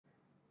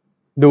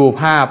ดู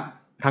ภาพ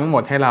ทั้งหม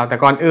ดให้เราแต่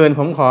ก่อนอื่น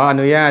ผมขออ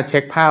นุญาตเช็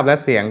คภาพและ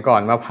เสียงก่อ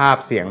นว่าภาพ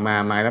เสียงมา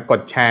ไหมแล้วก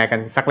ดแชร์กัน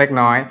สักเล็ก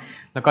น้อย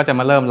แล้วก็จะ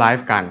มาเริ่มไล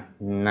ฟ์กัน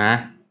นะ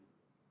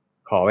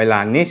ขอเวลา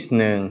นิด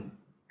นึง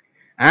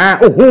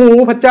โอ้โห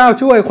พระเจ้า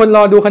ช่วยคนร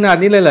อดูขนาด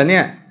นี้เลยเหรอเนี่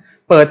ย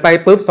เปิดไป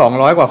ปุ๊บ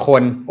200กว่าค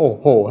นโอ้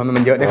โหทำไม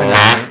มันเยอะได้ขนา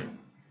ดนี้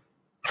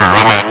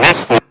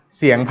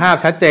เสียงภาพ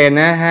ชัดเจน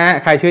นะฮะ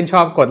ใครชื่นช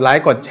อบกดไล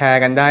ค์กดแชร์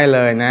กันได้เล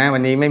ยนะวั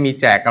นนี้ไม่มี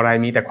แจกอะไร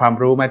มีแต่ความ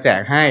รู้มาแจ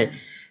กให้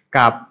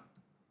กับ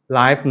ไล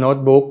ฟ์โน้ต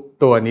บุ๊ก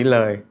ตัวนี้เล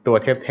ยตัว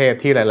เทพ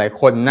ๆที่หลายๆ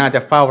คนน่าจะ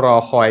เฝ้ารอ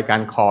คอยกัน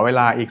ขอเว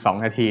ลาอีก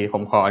2นาทีผ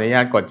มขออนุญ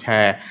าตกดแช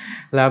ร์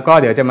แล้วก็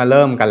เดี๋ยวจะมาเ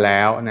ริ่มกันแ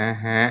ล้วนะ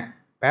ฮะ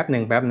แป๊บห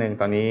นึ่ง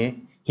ตอนนี้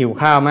หิว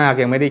ข้าวมาก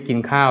ยังไม่ได้กิน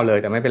ข้าวเลย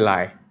แต่ไม่เป็นไร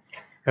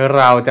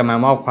เราจะมา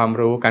มอบความ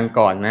รู้กัน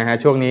ก่อนนะฮะ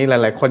ช่วงนี้ห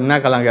ลายๆคนน่า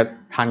กำลังจะ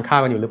ทานข้า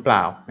วกันอยู่หรือเปล่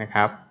านะค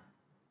รับ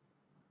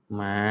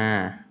มา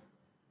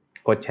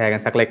กดแชร์กั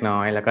นสักเล็กน้อ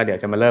ยแล้วก็เดี๋ยว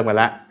จะมาเริ่มกัน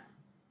ละ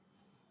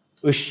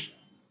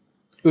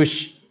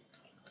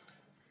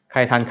ใคร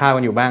ทานข้าวกั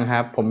นอยู่บ้างครั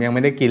บผมยังไ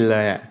ม่ได้กินเล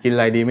ยกินอะ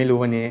ไรดีไม่รู้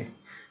วันนี้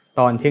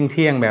ตอนเ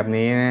ที่ยงแบบ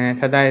นี้นะ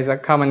ถ้าได้สัก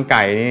ข้าวมันไ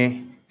ก่นี่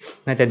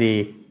น่าจะดี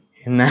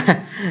นะ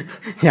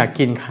อยาก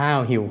กินข้าว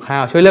หิวข้า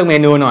วช่วยเลือกเม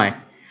นูหน่อย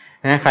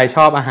นะใครช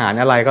อบอาหาร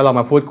อะไรก็ลอง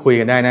มาพูดคุย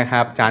กันได้นะค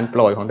รับจานโป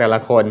รดของแต่ละ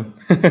คน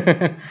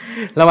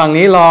ระหว่าง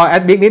นี้รอแอ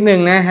ดบิ๊กนิดนึ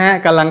งนะฮะ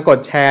กำลังกด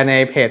แชร์ใน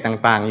เพจ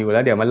ต่างๆอยู่แล้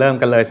วเดี๋ยวมาเริ่ม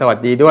กันเลยสวัส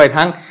ดีด้วย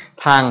ทั้ง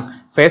ทาง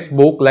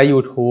Facebook และ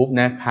YouTube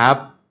นะครับ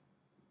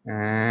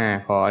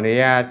ขออนุ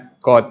ญาต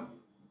กด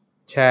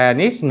แชร์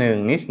นิดหนึ่ง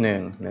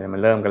เดี๋ยวมา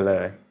เริ่มกันเล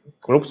ย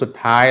กลุ่มสุด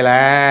ท้ายแ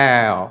ล้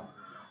ว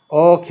โอ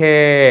เค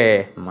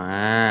มา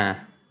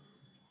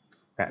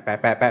แ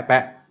ป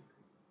ะ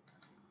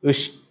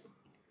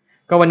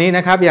ก็วันนี้น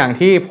ะครับอย่าง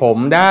ที่ผม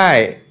ได้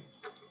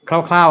ค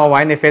ร่าวๆเอาไว้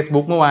ใน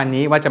Facebook เมื่อวาน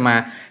นี้ว่าจะมา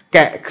แก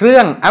ะเครื่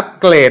องอัป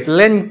เกรด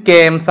เล่นเก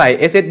มใส่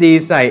SSD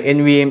ใส่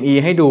NVMe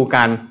ให้ดู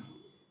กัน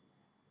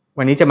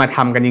วันนี้จะมาท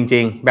ำกันจ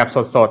ริงๆแบบ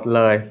สดๆเ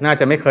ลยน่า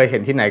จะไม่เคยเห็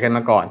นที่ไหนกันม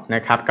าก่อนน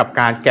ะครับกับ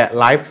การแกะ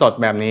ไลฟ์สด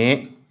แบบนี้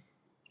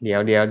เดี๋ย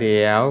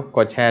วก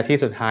ดแชร์ที่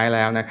สุดท้ายแ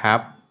ล้วนะครับ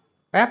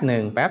แป๊บห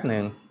นึ่ง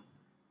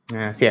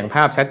เสียงภ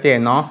าพชัดเจน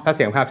เนาะถ้าเ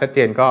สียงภาพชัดเจ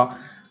นก็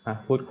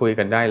พูดคุย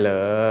กันได้เล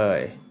ย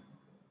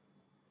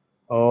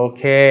โอ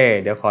เค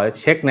เดี๋ยวขอ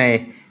เช็คใน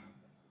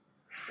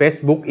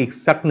Facebook อีก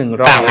สัก1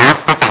รอบนะ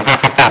ภาษา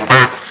ชัดเจนม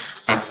าก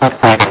พูด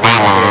คุยกันได้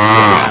แ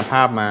ล้วภ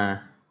าพมา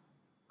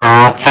โอ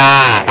เค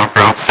นะค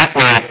รับสัก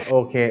หน่อยโอ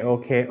เค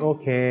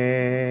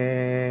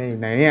อยู่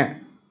ไหนเนี่ย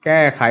แก้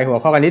ไขหัว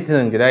ข้อกันนิดนึ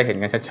งจะได้เห็น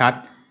กันชัด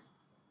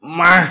ๆ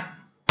มา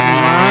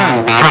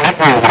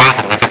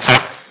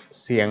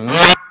เสียง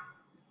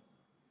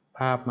ภ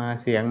าพมา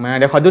เสียงมาเ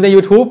ดี๋ยวขอดูใน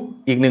YouTube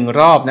อีก1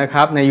รอบนะค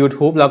รับใน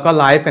YouTube แล้วก็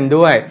ไลฟ์กัน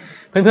ด้วย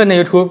เพื่อนๆใน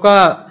YouTube ก็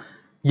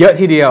เยอะ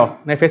ทีเดียว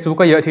ใน Facebook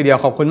ก็เยอะทีเดียว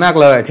ขอบคุณมาก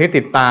เลยที่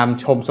ติดตาม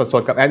ชมส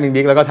ดๆกับแอดมิน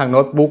บิ๊กแล้วก็ทางโ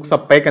น้ตบุ๊กส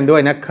เปคกันด้ว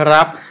ยนะค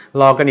รับ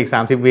รอกันอีก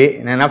30วิ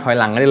นะนับถอย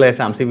หลังกันได้เลย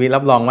30วิรั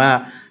บรองว่า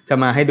จะ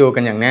มาให้ดูกั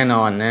นอย่างแน่น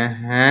อนนะ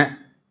ฮะ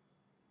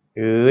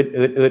อืดเ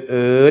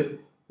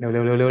ร็วเ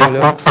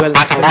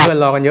พื่อน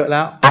รอกันเยอะแ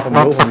ล้วผม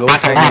รู้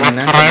ใจเย็นกัน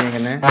นะ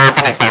มากั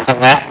นอีก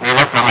30วินะ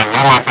นับถอยหลังไ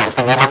ด้เลย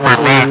30วิรับรอง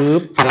ว่า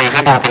จะมาใ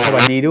ห้ดูกันส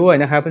วัสดีด้วย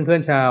นะครับเพื่อ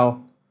นๆชาว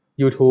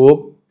YouTube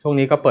ช่วง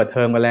นี้ก็เปิดเท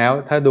อมกันแล้ว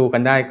ถ้าดูกั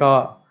นได้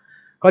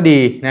ก็ดี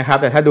นะครับ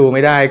แต่ถ้าดูไ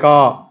ม่ได้ก็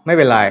ไม่เ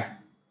ป็นไร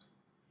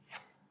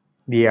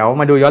เดี๋ยว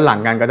มาดูย้อนหลัง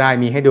กันก็ได้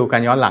มีให้ดูกั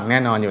นย้อนหลังแน่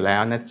นอนอยู่แล้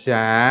วนะ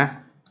จ๊ะ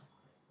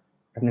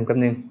แป๊บนึ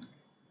ง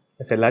จ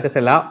ะเสร็จแ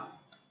ล้ว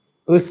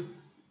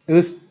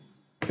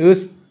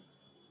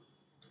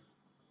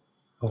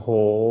โอ้โห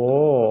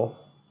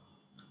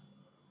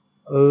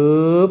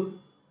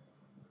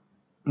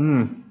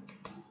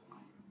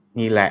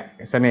นี่แหละ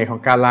เสน่ห์ของ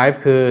การไลฟ์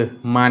คือ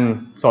มัน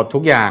สดทุ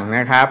กอย่างน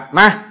ะครับม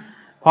า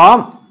พร้อม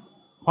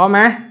ไหม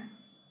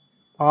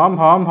พร้อม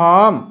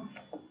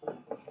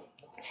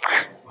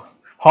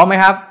ไหม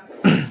ครับ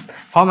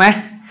พร้อมไหม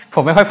ผ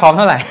มไม่ค่อยพร้อมเ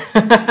ท่าไหร่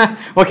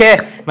โอเค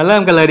มาเริ่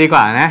มกันเลยดีก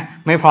ว่านะ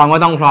ไม่พร้อมก็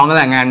ต้องพร้อมแล้วแ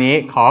หละงานนี้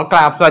ขอกร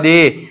าบสวัสดี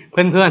เ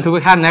พื่อนๆทุก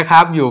ท่านนะค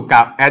รับอยู่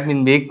กับแอดมิ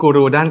นบิ๊กกู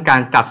รูด้านกา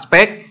รจัดสเป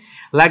ค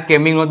และเก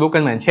มมิ่งโน้ตบุ๊กกั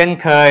นเหมือนเช่น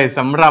เคยส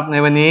ำหรับใน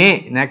วันนี้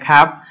นะค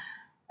รับ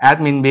แอด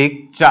มินบิ๊ก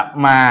จะ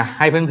มาใ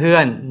ห้เพื่อ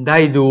นๆได้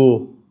ดู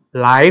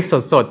ไลฟ์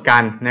สดๆกั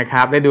นนะค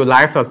รับได้ดูไล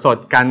ฟ์สด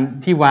ๆกัน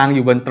ที่วางอ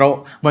ยู่บนโ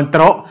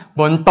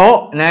ต๊ะ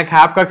นะค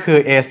รับก็คือ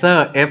Acer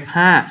F5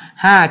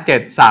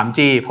 573G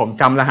ผม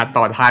จำรหัส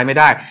ต่อท้ายไม่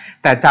ได้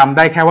แต่จำไ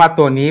ด้แค่ว่า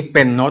ตัวนี้เ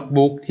ป็นโน้ต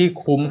บุ๊กที่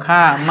คุ้มค่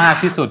ามาก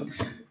ที่สุด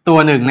ตัว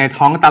หนึ่งใน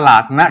ท้องตลา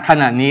ดณข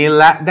ณะนี้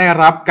และได้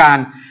รับการ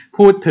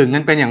พูดถึงกั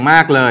นเป็นอย่างมา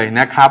กเลย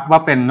นะครับว่า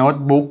เป็นโน้ต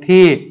บุ๊ก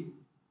ที่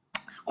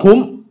คุ้ม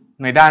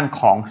ในด้าน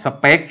ของส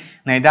เปค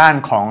ในด้าน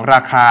ของร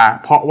าคา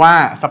เพราะว่า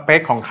สเป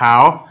คของเขา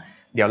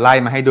เดี๋ยวไล่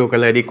มาให้ดูกัน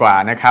เลยดีกว่า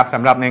นะครับส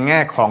ำหรับในแง่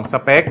ของส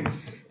เปค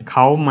เข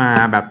ามา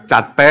แบบจั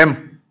ดเต็ม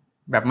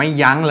แบบไม่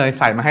ยั้งเลย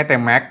ใส่มาให้เต็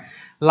มแม็ก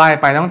ไล่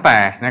ไปตั้งแต่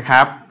นะค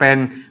รับเป็น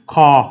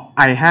Core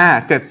i5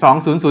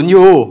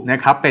 7200U นะ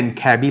ครับเป็น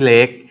Kaby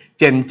Lake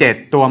Gen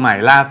 7 ตัวใหม่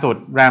ล่าสุด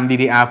RAM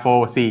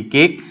DDR4 4GB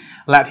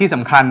และที่ส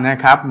ำคัญนะ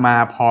ครับมา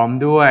พร้อม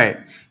ด้วย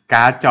ก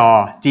าร์ดจอ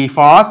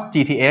GeForce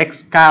GTX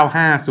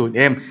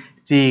 950M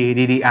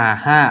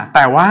GDDR5 แ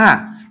ต่ว่า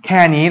แ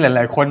ค่นี้หล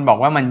ายๆคนบอก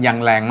ว่ามันยัง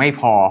แรงไม่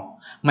พอ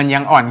มันยั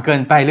งอ่อนเกิ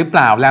นไปหรือเป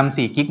ล่าแรม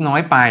4กิกน้อ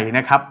ยไปน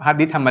ะครับฮาร์ด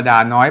ดิสก์ธรรมดา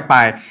น้อยไป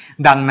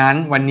ดังนั้น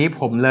วันนี้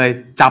ผมเลย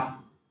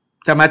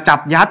จะมาจับ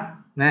ยัด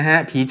นะฮะ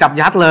ผีจับ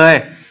ยัดเลย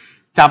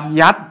จับ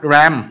ยัดแร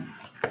ม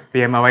เต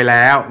รียมมาไว้แ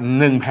ล้ว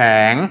1แผ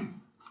ง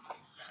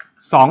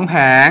2แผ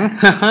ง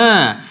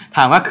ถ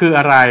ามว่าคือ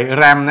อะไร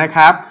แรมนะค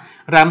รับ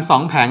แรม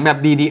2แผงแบบ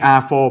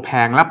DDR4 แผ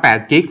งละ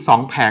8กิก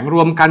2แผงร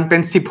วมกันเป็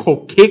น16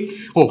กิก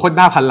โอ้โคตร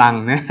บ้าพลัง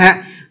นะฮะ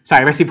ใส่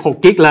ไป16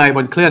กิกเลยบ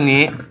นเครื่อง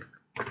นี้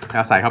เร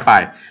าใส่เข้าไป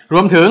ร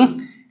วมถึง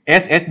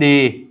SSD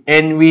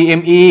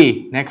NVMe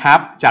นะครับ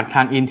จากท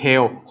าง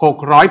Intel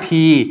 600p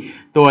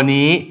ตัว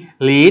นี้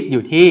Lead อ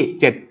ยู่ที่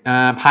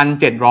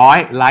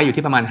 1,700 Lite อยู่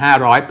ที่ประมาณ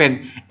500เป็น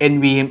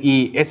NVMe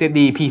SSD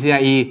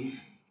PCIe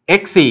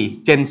X4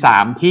 Gen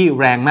 3 ที่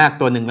แรงมาก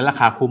ตัวหนึ่งและรา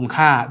คาคุ้ม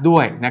ค่าด้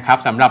วยนะครับ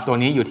สำหรับตัว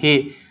นี้อยู่ที่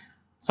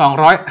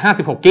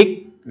256กิก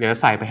เดี๋ยว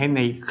ใส่ไปให้ใ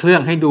นเครื่อ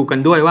งให้ดูกัน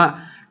ด้วยว่า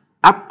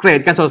อัปเกรด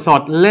กันส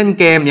ดๆเล่น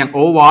เกมอย่าง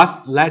Overwatch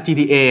และ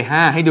GTA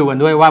 5 ให้ดูกัน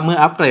ด้วยว่าเมื่อ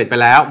อัปเกรดไป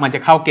แล้วมันจะ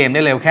เข้าเกมไ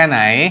ด้เร็วแค่ไหน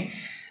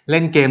เ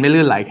ล่นเกมได้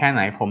ลื่นไหลแค่ไห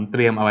นผมเต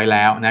รียมเอาไว้แ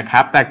ล้วนะค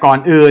รับแต่ก่อน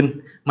อื่น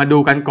มาดู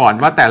กันก่อน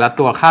ว่าแต่ละ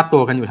ตัวค่าตั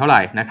วกันอยู่เท่าไห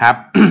ร่นะครับ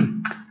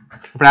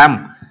RAM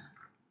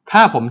ถ้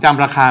าผมจ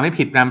ำราคาไม่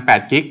ผิด RAM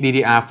 8 GB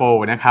DDR4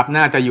 นะครับ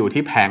น่าจะอยู่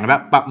ที่แผงละ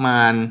ประม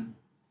าณ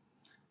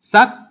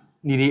สัก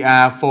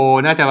DDR4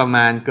 น่าจะประม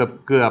าณเ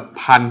กือบ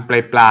พัน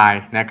ปลาย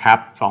ๆนะครับ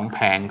2แผ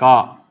งก็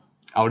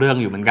เอาเรื่อง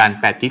อยู่เหมือนกัน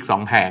8 GB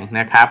 2แผง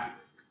นะครับ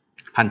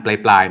พันป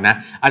ลายๆนะ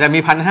อาจจะมี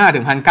 1,500 ถึ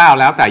ง 1,900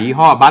 แล้วแต่ยี่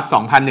ห้อบัส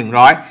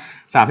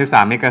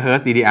 2,133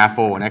 MHz DDR4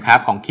 นะครับ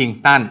ของ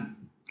Kingston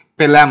เ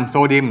ป็นแรมโซ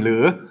ดิมหรื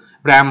อ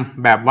แรม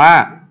แบบว่า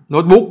โน้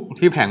ตบุ๊ก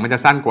ที่แผงมันจะ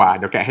สั้นกว่าเ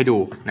ดี๋ยวแกะให้ดู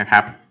นะครั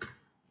บ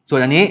ส่ว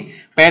นอันนี้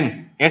เป็น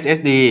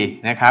SSD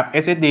นะครับ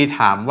SSD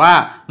ถามว่า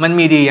มัน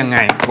มีดียังไง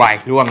ไว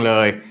ร่วงเล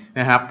ย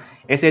นะครับ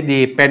SSD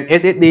เป็น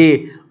SSD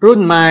รุ่น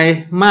ใหม่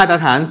มาตร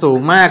ฐานสูง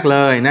มากเล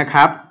ยนะค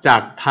รับจา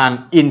กทาง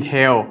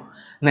Intel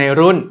ใน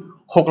รุ่น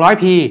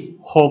 600p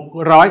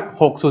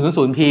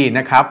 600p น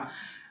ะครับ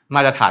ม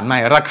าตรฐานใหม่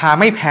ราคา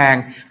ไม่แพง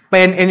เ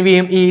ป็น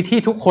NVMe ที่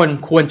ทุกคน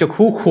ควรจะ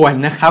คู่ควร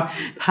นะครับ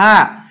ถ้า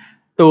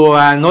ตัว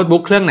โน้ตบุ๊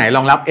กเครื่องไหนร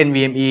องรับ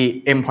NVMe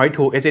M.2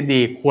 SSD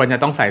ควรจะ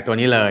ต้องใส่ตัว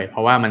นี้เลยเพร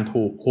าะว่ามัน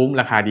ถูกคุ้ม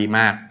ราคาดีม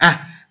ากอ่ะ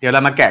เดี๋ยวเร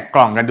ามาแกะก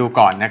ล่องกันดู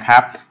ก่อนนะครั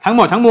บทั้งห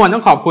มดทั้งมวลต้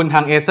องขอบคุณท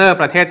าง Acer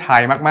ประเทศไท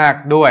ยมาก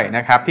ๆด้วยน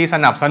ะครับที่ส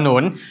นับสนุ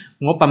น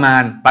งบประมา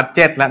ณบัดเ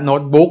จ็ตและโน้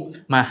ตบุ๊ก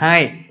มาให้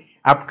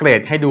อัปเกร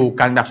ดให้ดู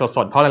กันแบบส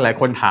ดๆเพราะหลายๆ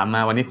คนถามม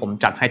าวันนี้ผม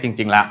จัดให้จ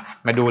ริงๆละ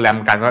มาดูแรม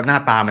กันว่าหน้า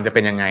ตามันจะเ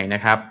ป็นยังไงน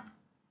ะครับ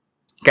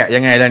แกะยั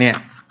งไงแล้วเนี่ย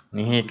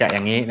นี่แกะอ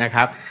ย่างนี้นะค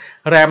รับ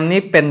แรมนี้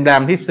เป็นแร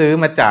มที่ซื้อ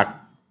มาจาก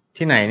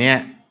ที่ไหนเนี่ย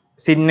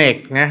ซินเนก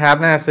นะครับ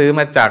น่าจะซื้อ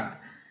มาจาก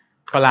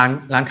ก็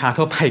ร้านค้า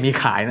ทั่วไปมี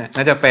ขายนะ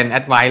น่าจะเป็นแอ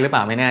ดไวซ์หรือเปล่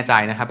าไม่แน่ใจ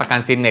นะครับประกัน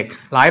ซินเนก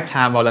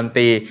Lifetime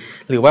Warranty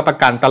หรือว่าประ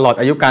กันตลอด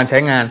อายุการใช้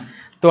งาน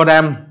ตัวแร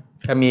ม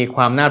จะมีค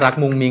วามน่ารัก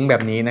มุ้งมิ้งแบ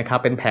บนี้นะครับ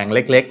เป็นแผงเ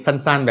ล็กๆ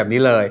สั้นๆแบบนี้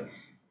เลย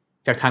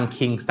จากทาง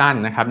Kingston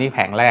นะครับนี่แผ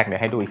งแรกเดี๋ย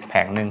วให้ดูอีกแผ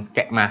งหนึ่งแก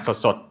ะมา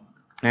สด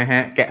ๆนะฮ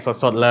ะแกะ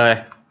สดๆเลย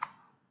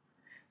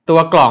ตัว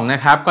กล่องนะ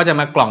ครับก็จะ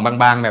มากล่อง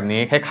บางๆแบบ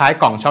นี้คล้าย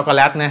ๆกล่องช็อกโกแ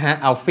ลตนะฮะ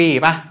อัลฟี่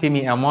ป่ะที่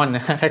มีอัลมอนด์น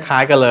ะคล้า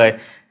ยๆกันเลย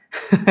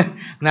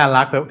น่า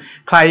รักครับ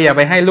ใครอย่าไ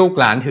ปให้ลูก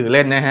หลานถือเ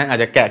ล่นนะฮะอาจ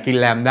จะแกะกิน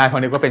แรมได้เพรา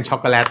ะนึกว่าเป็นช็อก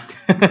โกแลต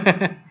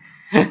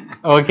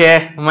โอเค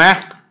มา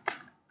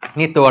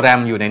นี่ตัวแร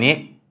มอยู่ในนี้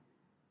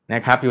น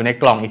ะครับอยู่ใน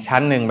กล่องอีกชั้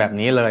นหนึ่งแบบ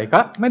นี้เลยก็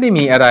ไม่ได้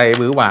มีอะไรห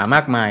วือหวาม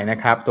ากมายนะ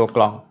ครับตัวก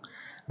ล่อง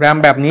แรม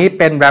แบบนี้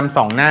เป็นแรม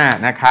2หน้า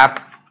นะครับ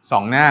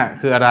2หน้า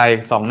คืออะไร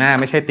2หน้า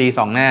ไม่ใช่ตี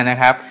2หน้านะ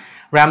ครับ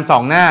แรม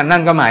2หน้านั่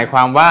นก็หมายคว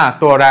ามว่า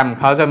ตัวแรม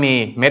เขาจะมี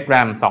เม็ดแร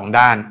ม2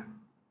ด้าน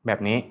แบบ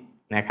นี้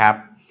นะครับ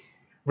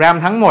แรม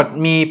ทั้งหมด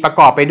มีประ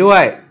กอบไปด้ว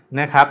ย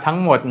นะครับทั้ง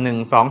หมด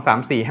1 2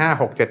 3 4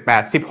 5 6 7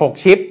 8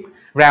 16ชิป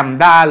แรม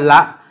ด้านล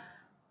ะ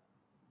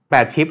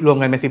8ชิปรวม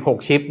กันเป็น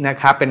16ชิปนะ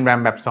ครับเป็นแรม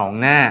แบบ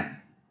2หน้า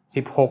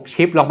16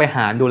ชิปลองไปห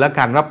ารดูแล้ว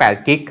กันว่า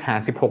8กิกหาร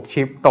16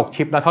ชิปตก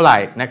ชิปแล้วเท่าไหร่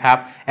นะครับ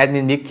แอดมิ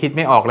นดิ๊กคิดไ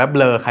ม่ออกแล้วเบ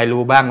ลอใคร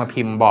รู้บ้างมา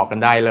พิมพ์บอกกัน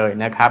ได้เลย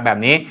นะครับแบบ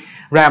นี้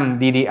RAM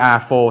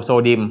DDR4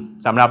 SODIMM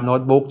สำหรับโน้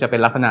ตบุ๊กจะเป็น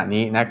ลักษณะ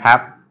นี้นะครับ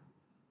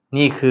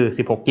นี่คือ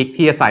16กิก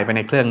ที่จะใส่ไปใน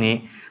เครื่องนี้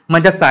มั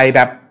นจะใส่แ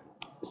บบ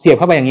เสียบ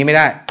เข้าไปอย่างนี้ไม่ไ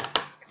ด้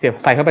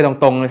ใส่เข้าไปต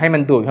รงๆให้มั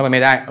นดูดเข้าไปไ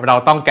ม่ได้เรา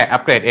ต้องแกะอั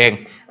ปเกรดเอง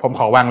ผมข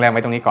อวางแรมไ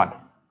ว้ตรงนี้ก่อน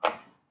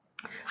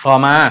ต่อ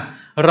มา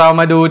เรา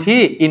มาดูที่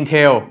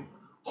Intel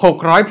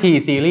 600p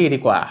ซีรีส์ดี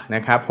กว่าน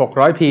ะครับ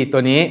 600p ตั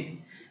วนี้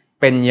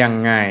เป็นยัง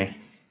ไง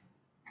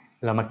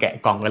เรามาแกะ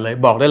กล่องกันเลย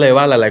บอกได้เลย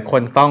ว่าหลายๆค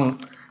นต้อง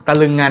ตะ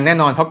ลึงงานแน่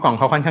นอนเพราะกล่องเ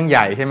ขาค่อนข้างให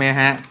ญ่ใช่ไหม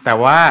ฮะแต่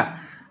ว่า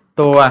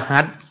ตัวฮา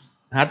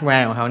ร์ดแว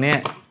ร์ของเขาเนี่ย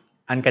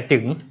อันกระ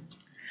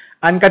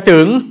จึ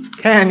ง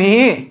แค่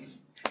นี้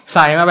ใ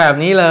ส่มาแบบ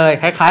นี้เลย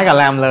คล้ายๆกับ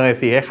แรมเลย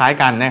สีคล้าย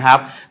ๆกันนะครับ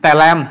แต่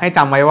แรมให้จ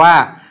ำไว้ว่า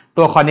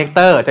ตัวคอนเนคเต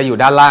อร์จะอยู่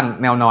ด้านล่าง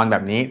แนวนอนแบ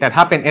บนี้แต่ถ้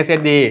าเป็น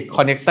SSD ค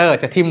อนเนคเตอร์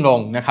จะทิ่มลง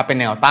นะครับเป็น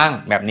แนวตั้ง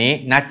แบบนี้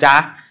นะจ๊ะ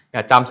อย่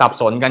าจำสับ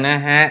สนกันนะ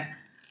ฮะ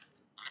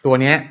ตัว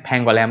นี้แพง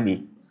กว่าแรมอีก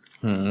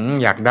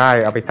อยากได้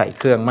เอาไปใส่เ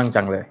ครื่องมั่ง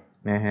จังเลย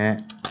นะฮะ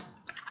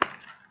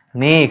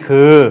นี่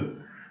คือ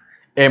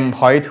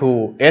M.2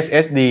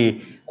 SSD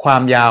ควา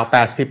มยาว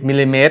80มิล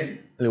ลิเมตร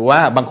หรือว่า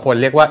บางคน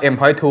เรียกว่า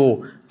M.2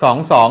 2280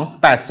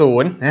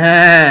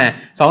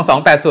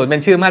 2280เป็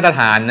นชื่อมาตร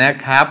ฐานนะ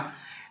ครับ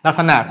ลัก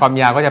ษณะความ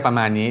ยาวก็จะประม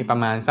าณนี้ประ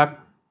มาณสัก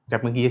จาก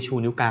เมื่อกี้ชู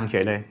นิ้วกลางเฉ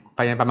ยเลย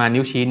ประมาณ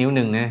นิ้วชี้นิ้วห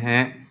นึ่งนะฮ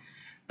ะ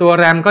ตัว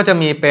แรมก็จะ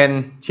มีเป็น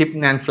ชิป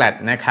NAND flash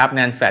นะครับ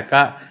NAND flash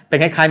ก็เป็น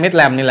คล้ายๆเม็ดแ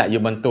รมนี่แหละอ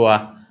ยู่บน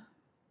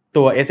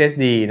ตัว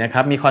SSD นะค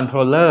รับมีคอนโทร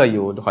ลเลอร์อ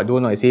ยู่ขอดู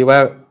หน่อยซิว่า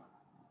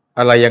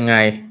อะไรยังไง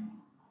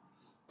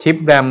ชิป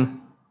แรม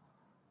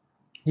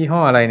ยี่ห้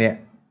ออะไรเนี่ย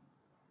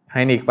ไฮ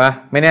นิกปะ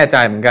ไม่แน่ใจ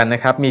เหมือนกันน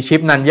ะครับมีชิ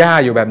ปนันย่า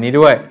อยู่แบบนี้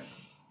ด้วย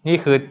นี่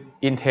คือ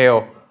Intel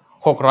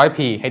 600P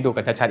ให้ดูกั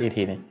นชัดๆอีก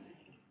ทีนึง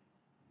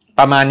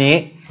ประมาณนี้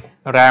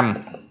แรม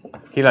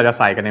ที่เราจะใ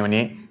ส่กันในวัน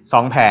นี้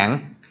2แผง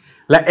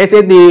และ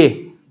SSD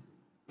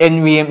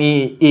NVMe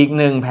อีก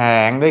1แผ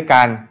งด้วย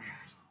กัน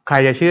ใคร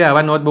จะเชื่อ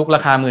ว่าโน้ตบุ๊กร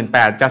าคา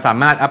 18,000 จะสา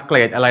มารถอัปเกร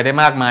ดอะไรได้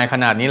มากมายข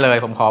นาดนี้เลย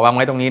ผมขอวางไ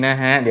ว้ตรงนี้นะ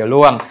ฮะเดี๋ยว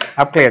ล่วง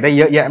อัปเกรดได้เ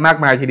ยอะแยะมาก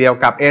มายทีเดียว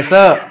กับ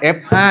Acer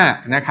F5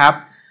 นะครับ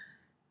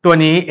ตัว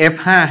นี้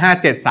F5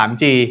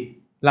 573G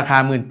ราคา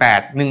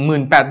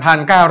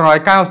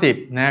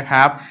 18,990 นะค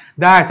รับ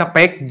ได้สเป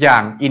คอย่า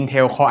ง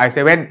Intel Core i7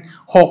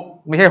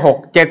 6ไม่ใช่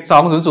6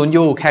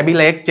 7200U Kaby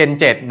Lake Gen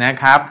 7 นะ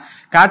ครับ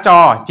การ์ดจอ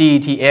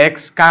GTX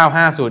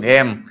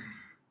 950M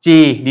G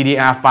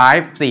DDR5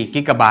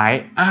 4GB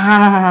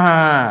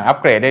อัป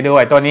เกรดได้ด้ว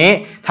ยตัวนี้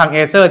ทาง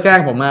Acer แจ้ง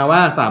ผมมาว่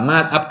าสามา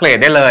รถอัปเกรด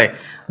ได้เลย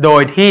โด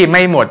ยที่ไ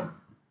ม่หมด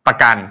ประ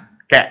กัน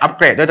แกะอัปเ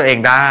กรดด้วยตัวเอง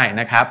ได้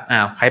นะครับ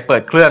ใครเปิ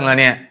ดเครื่องแล้ว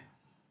เนี่ย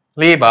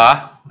รีบเหรอ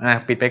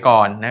ปิดไปก่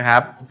อนนะครั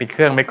บปิดเค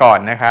รื่องไปก่อน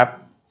นะครับ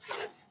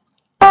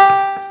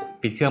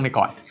ปิดเครื่องไป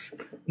ก่อน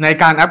ใน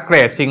การอัปเกร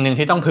ดสิ่งหนึ่ง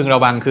ที่ต้องพึงร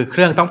ะวังคือเค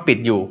รื่องต้องปิด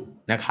อยู่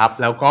นะครับ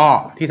แล้วก็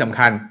ที่สำ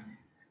คัญ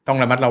ต้อง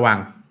ระมัดระวัง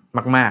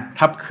มากๆ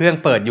ถ้าเครื่อง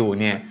เปิดอยู่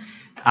เนี่ย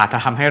อาจจะ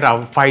ทำให้เรา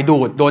ไฟดู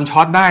ดโดนช็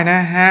อตได้นะ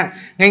ฮะ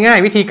ง่าย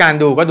ๆวิธีการ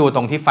ดูก็ดูต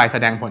รงที่ไฟแส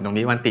ดงผลตรง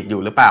นี้มันติดอยู่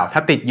หรือเปล่าถ้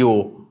าติดอยู่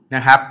น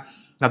ะครับ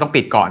เราต้อง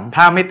ปิดก่อน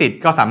ถ้าไม่ติด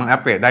ก็สามารถอั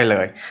ปเกรดได้เล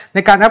ยใน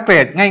การอัปเกร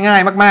ดง่าย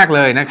ๆมากๆเ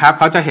ลยนะครับเ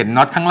ขาจะเห็น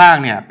น็อตข้างล่าง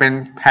เนี่ยเป็น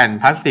แผ่น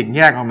พลาสติกแ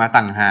ยกออกมา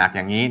ต่างหากอ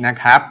ย่างนี้นะ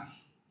ครับ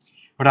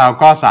เรา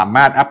ก็สาม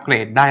ารถอัปเกร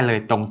ดได้เลย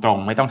ตรง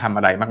ๆไม่ต้องทำอ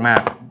ะไรมาก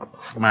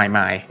ๆไ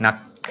ม่นัก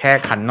แค่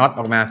ขันน็อตอ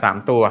อกมา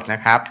3ตัวนะ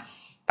ครับ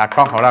ตาก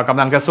ล้องของเราก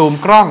ำลังจะซูม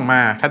กล้องมา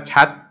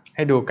ชัดๆใ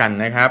ห้ดูกัน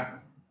นะครับ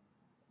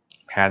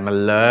แผนมัน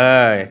เล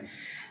ย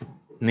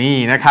นี่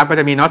นะครับก็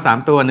จะมีน็อต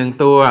3ตัว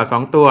1ตัว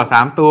2ตัว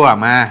3ตัว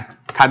มา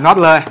ขันน็อต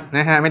เลยน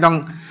ะฮะไม่ต้อง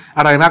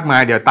อะไรมากมา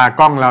ยเดี๋ยวตา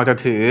กล้องเราจะ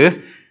ถือ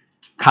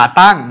ขา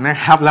ตั้งนะ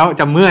ครับแล้ว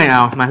จะเมื่อยเอ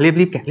ามารีบ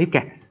แก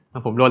ะ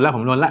ผมลนแล้ว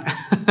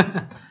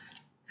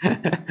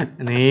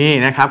นี่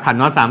นะครับขัน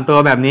น็อต3ตัว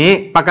แบบนี้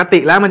ปกติ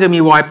แล้วมันจะมี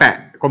วอยล์แปะ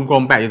กล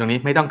มๆแปะอยู่ตรงนี้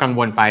ไม่ต้องกังว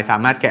ลไปสา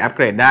มารถแกะอัปเก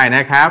รดได้น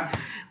ะครับ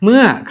เมื่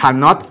อขัน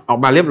น็อตออก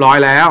มาเรียบร้อย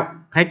แล้ว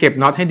ให้เก็บ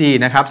น็อตให้ดี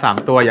นะครับ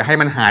3ตัวอย่าให้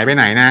มันหายไป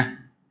ไหนนะ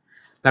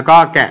แล้วก็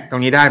แกะตร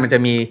งนี้ได้มันจะ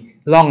มี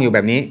ร่องอยู่แบ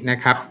บนี้นะ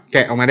ครับแก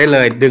ะออกมาได้เล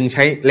ยดึงใ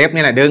ช้เล็บ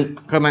นี่แหละดึง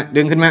ขึ้น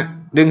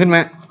ม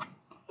า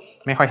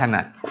ไม่ค่อยถ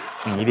นัด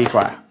อย่างนี้ดีก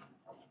ว่า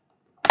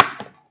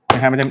น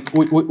ะครับมันจะ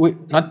อุ้ย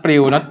น็อตปลิ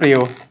ว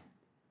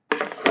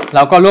เร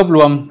าก็รวบร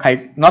วมไข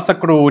น็อตส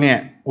กรูเนี่ย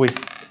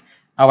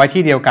เอาไว้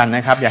ที่เดียวกันน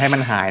ะครับอย่าให้มั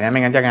นหายนะไ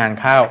ม่งั้นจะงาน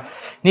เข้า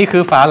นี่คื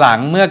อฝาหลัง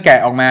เมื่อแกะ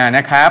ออกมาน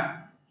ะครับ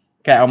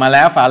แกะออกมาแ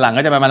ล้วฝาหลัง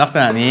ก็จะเป็นลักษ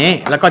ณะนี้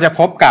แล้วก็จะ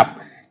พบกับ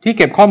ที่เ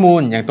ก็บข้อมูล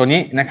อย่างตัว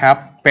นี้นะครับ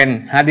เป็น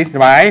hard disk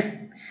drive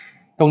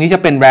ตรงนี้จะ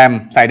เป็น RAM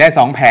ใส่ได้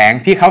2แผง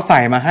ที่เขาใส่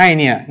มาให้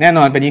เนี่ยแน่น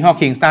อนเป็นยี่ห้อ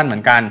Kingston เหมื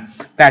อนกัน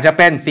แต่จะเ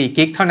ป็น4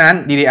 GB เท่านั้น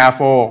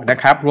DDR4 นะ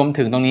ครับรวม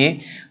ถึงตรงนี้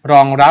ร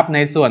องรับใน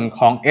ส่วนข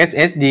อง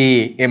SSD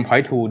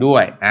M.2 ด้ว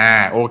ย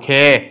โอเค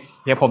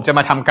เดี๋ยวผมจะม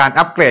าทำการ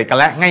อัปเกรดกัน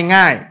และ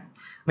ง่าย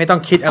ๆไม่ต้อง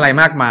คิดอะไร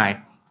มากมาย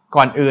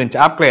ก่อนอื่นจะ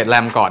อัปเกรดแร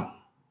มก่อน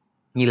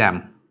นี่แรม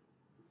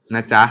น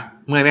ะจ๊ะ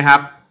เมื่อยไหมครับ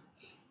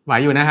ไหว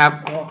อยู่นะครับ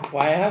ไหว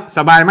ครับส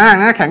บายมาก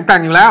นะแข็งแกร่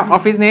งอยู่แล้วออ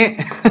ฟฟิศนี้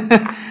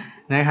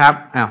นะครับ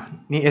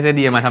นี่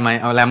SSD มาทำไม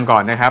เอาแรมก่อ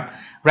นนะครับ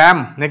แรม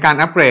ในการ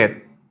อัปเกรด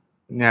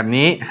แบบ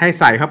นี้ให้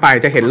ใส่เข้าไป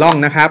จะเห็นร่อง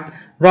นะครับ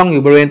ร่องอ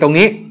ยู่บริเวณตรง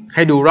นี้ใ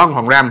ห้ดูร่องข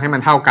องแรมให้มั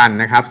นเท่ากัน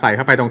นะครับใส่เ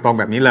ข้าไปตรงๆ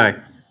แบบนี้เลย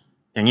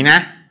อย่างนี้นะ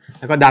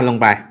แล้วก็ดันลง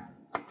ไป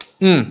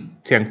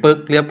เสียงปึ๊ก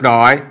เรียบ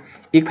ร้อย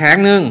อีกแผง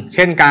หนึ่งเ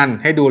ช่นกัน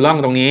ให้ดูร่อง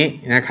ตรงนี้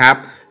นะครับ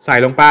ใส่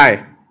ลงไป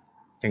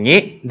อย่างนี้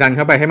ดันเ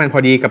ข้าไปให้มันพอ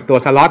ดีกับตัว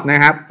สล็อตนะ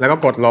ครับแล้วก็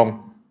กดลง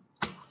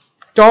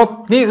จบ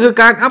นี่คือ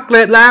การอัปเกร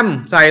ดแรม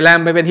ใส่แรม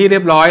ไปเป็นที่เรี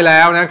ยบร้อยแล้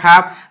วนะครั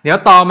บเดี๋ยว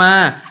ต่อมา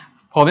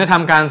ผมจะท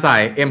ำการใส่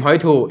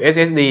M.2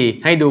 SSD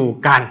ให้ดู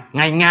กัน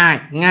ง่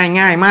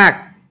ายมาก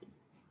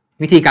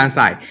วิธีการใ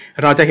ส่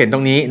เราจะเห็นตร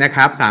งนี้นะค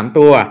รับ3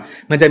ตัว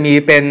มันจะมี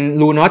เป็น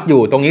รูน็อตอ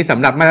ยู่ตรงนี้ส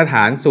ำหรับมาตรฐ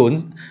าน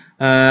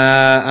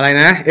อะไร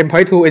นะ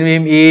M.2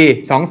 NVMe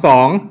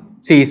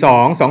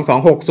 2242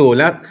 2260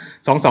 และ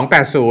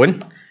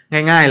 2280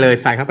ง่ายๆเลย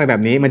ใส่เข้าไปแบ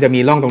บนี้มันจะมี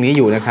ร่องตรงนี้อ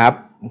ยู่นะครับ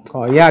ข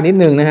ออนุญาตนิด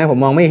นึงนะฮะผม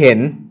มองไม่เห็น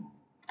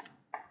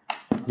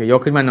เดี๋ยวย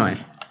กขึ้นมาหน่อย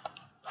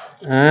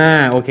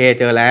โอเค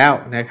เจอแล้ว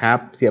นะครับ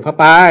เสียบเข้า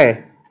ไป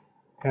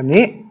แบบ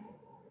นี้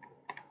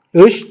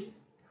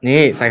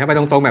นี่ใส่เข้าไปต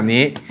รงๆแบบ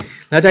นี้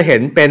แล้วจะเห็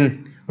นเป็น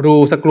รู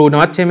สกรูน็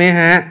อตใช่ไหม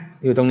ฮะ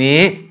อยู่ตรงนี้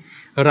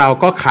เรา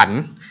ก็ขัน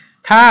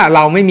ถ้าเร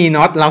าไม่มี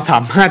น็อตเราสา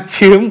มารถ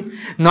ยืม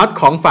น็อต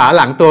ของฝาห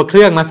ลังตัวเค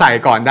รื่องมาใส่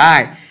ก่อนได้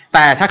แ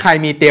ต่ถ้าใคร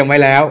มีเตรียมไว้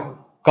แล้ว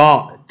ก็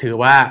ถือ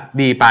ว่า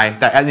ดีไป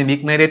แต่แอดมินบิ๊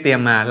กไม่ได้เตรีย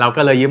มมาเรา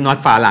ก็เลยยืมน็อต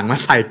ฝาหลังมา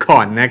ใส่ก่อ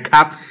นนะค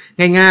รับ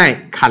ง่าย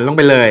ๆขันลงไ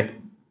ปเลย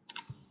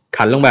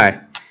ขันลงไป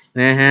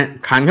นะฮะ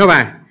ขันเข้าไป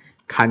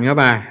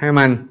ให้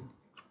มัน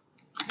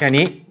แค่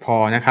นี้พอ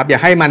นะครับอย่า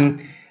ให้มัน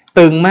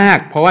ตึงมาก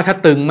เพราะว่าถ้า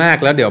ตึงมาก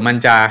แล้วเดี๋ยวมัน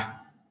จะ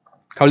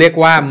เขาเรียก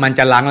ว่ามันจ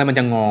ะลังแล้วมัน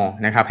จะงอ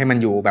นะครับให้มัน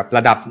อยู่แบบร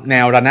ะดับแน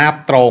วระนาบ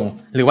ตรง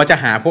หรือว่าจะ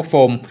หาพวกโฟ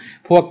ม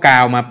พวกกา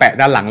วมาแปะ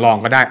ด้านหลังรอง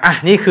ก็ได้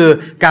นี่คือ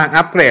การ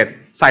อัปเกรด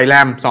ใส่แร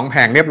ม2แผ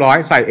งเรียบร้อย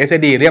ใส่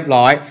SSD เรียบ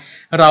ร้อย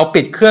เรา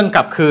ปิดเครื่องก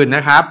ลับคืนน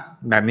ะครับ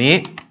แบบนี้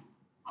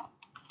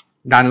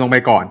ดันลงไป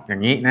ก่อนอย่า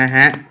งนี้นะฮ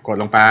ะกด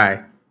ลงไป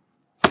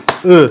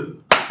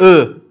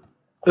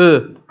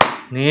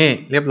นี่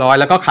เรียบร้อย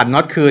แล้วก็ขันน็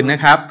อตคืนนะ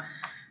ครับ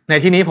ใน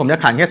ที่นี้ผมจะ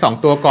ขันแค่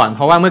2ตัวก่อนเพ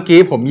ราะว่าเมื่อกี้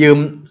ผมยืม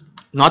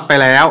น็อตไป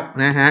แล้ว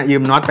นะฮะยื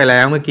มน็อตไปแล้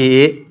วเมื่อกี้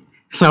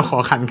เราขอ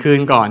ขันคืน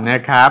ก่อนนะ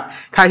ครับ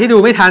ใครที่ดู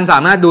ไม่ทันสา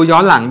มารถดูย้อ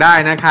นหลังได้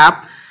นะครับ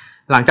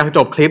หลังจากจ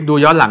บคลิปดู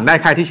ย้อนหลังได้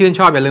ใครที่ชื่น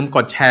ชอบอย่าลืมก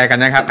ดแชร์กัน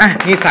นะครับ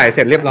นี่ใส่เส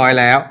ร็จเรียบร้อย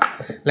แล้ว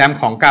แรม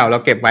ของเก่าเรา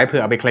เก็บไว้เผื่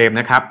อเอาไปเคลม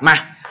นะครับมา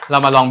เรา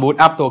มาลองบูต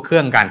อัพตัวเครื่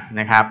องกัน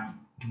นะครับ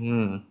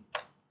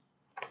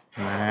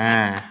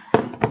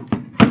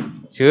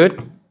ชืด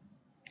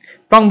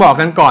ต้องบอก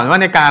กันก่อนว่า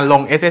ในการล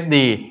ง SSD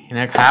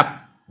นะครับ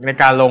ใน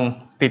การลง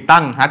ติดตั้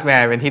งฮาร์ดแว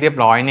ร์เป็นที่เรียบ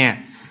ร้อยเนี่ย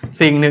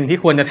สิ่งหนึ่งที่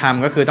ควรจะท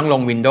ำก็คือต้องล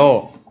ง Windows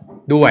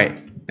ด้วย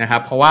นะครั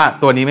บเพราะว่า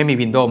ตัวนี้ไม่มี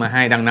Windows มาใ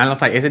ห้ดังนั้นเรา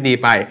ใส่ SSD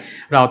ไป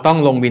เราต้อง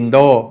ลง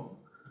Windows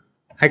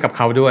ให้กับเ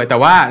ขาด้วยแต่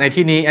ว่าใน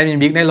ที่นี้ Admin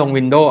Big ได้ลง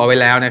Windows เอาไว้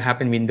แล้วนะครับ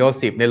เป็น Windows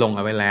 10 ได้ลงเอ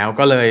าไว้แล้ว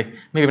ก็เลย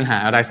ไม่มีปัญหา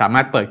อะไรสามา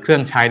รถเปิดเครื่อ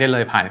งใช้ได้เล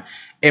ยผ่าน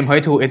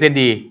M.2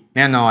 SSD แ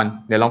น่นอน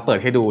เดี๋ยวลองเปิด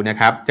ให้ดูนะ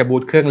ครับจะบู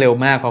ตเครื่องเร็ว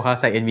มากเพราะเขา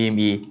ใส่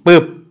NVMe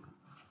ปึ๊บ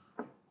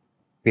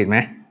ปิดไหม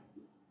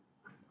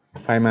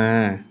ไฟมา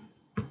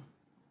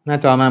หน้า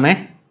จอมาไหม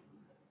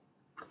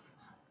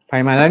ไฟ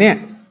มาแล้วเนี่ย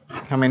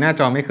ทำไมหน้า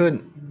จอไม่ขึ้น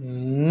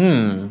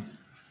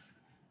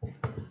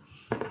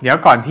เดี๋ยว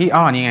ก่อนที่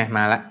นี่ไงม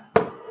าแล้ว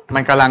มั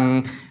นกำลัง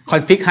คอ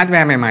นฟิกฮาร์ดแว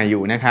ร์ใหม่ๆอ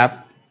ยู่นะครับ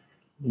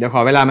เดี๋ยวข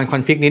อเวลามันคอ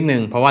นฟิกนิดนึ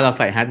งเพราะว่าเราใ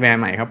ส่ฮาร์ดแวร์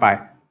ใหม่เข้าไป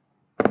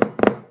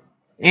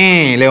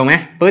เร็วไหม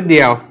ปึ๊ดเ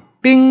ดียว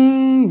ปิ้ง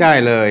ได้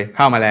เลยเ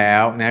ข้ามาแล้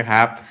วนะค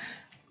รับ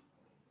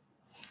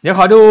เดี๋ยวข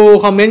อดู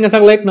คอมเมนต์กันสั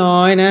กเล็กน้อ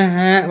ยนะฮ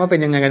ะว่าเป็น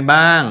ยังไงกัน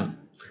บ้าง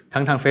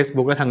ทั้งทาง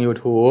Facebook และทาง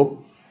YouTube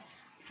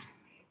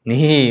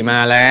นี่มา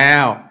แล้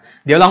ว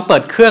เดี๋ยวลองเปิ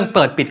ดเครื่องเ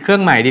ปิดปิดเครื่อ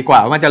งใหม่ดีกว่า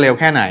ว่ามันจะเร็ว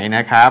แค่ไหนน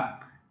ะครับ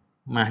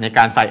มาในก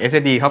ารใส่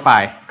SSD เข้าไป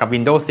กับ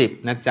Windows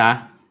 10 นะจ๊ะ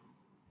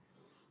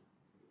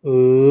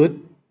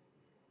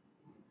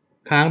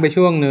ค้างไป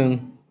ช่วงหนึ่ง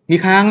มี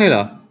ค้างเลยเหร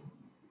อ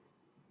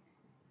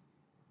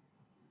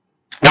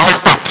เรา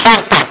ตัดเครื่อง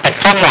เปิด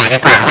เครื่องใหม่ดี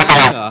กว่าว่าจะ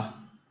เหรอ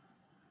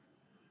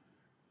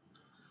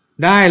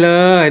ได้เล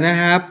ยนะ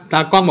ครับตา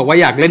กล้องบอกว่า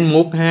อยากเล่น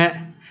มุกฮะ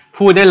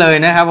พูดได้เลย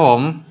นะครับผม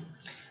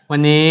วัน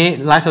นี้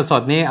ไลฟ์ส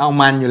ดๆนี่เอา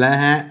มันอยู่แล้ว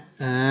ฮะ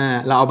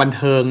เราเอาบัน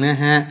เทิงนะ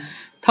ฮะ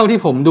เท่าที่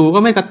ผมดูก็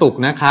ไม่กระตุก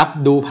นะครับ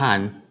ดูผ่าน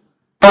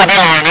ตัวได้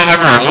เลยนะครับ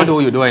ผมก็ดู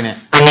อยู่ด้วยเนี่ย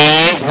วันนี้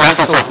ไลฟ์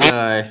สดเ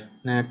ลย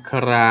นะค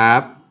รั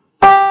บ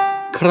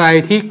ใคร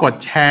ที่กด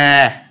แช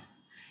ร์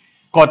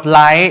กดไล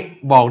ค์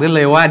บอกได้เล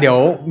ยว่าเดี๋ยว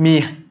มี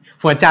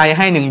หัวใจใ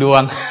ห้1 ดว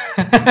ง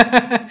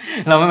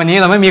วันนี้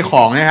เราไม่มีข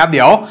องนะครับเ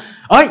ดี๋ยว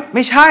ไ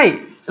ม่ใช่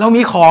เรา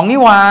มีของนี่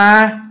หว่า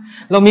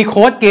เรามีโ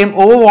ค้ดเกม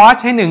Overwatch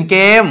ให้1 เก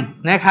ม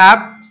นะครับ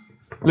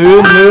ลื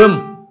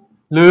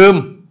ม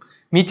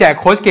มีแจก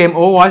โค้ดเกม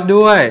Overwatch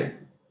ด้วย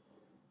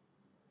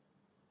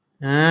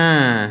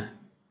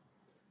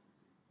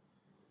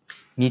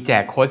มีแจ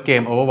กโค้ดเก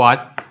ม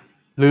Overwatch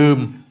ลืม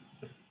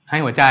ให้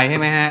หัวใจใช่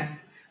ไหมฮะ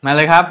มาเ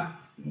ลยครับ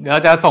เดี๋ยวเร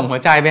าจะส่งหัว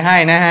ใจไปให้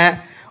นะฮะ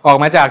ออก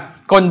มาจาก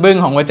ก้นบึ้ง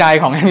ของหัวใจ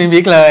ของAdmin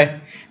Bigเลย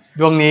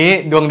ดวงนี้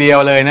ดวงเดียว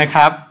เลยนะค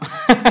รับ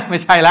ไม่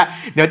ใช่ละ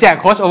เดี๋ยวแจก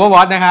โค้ด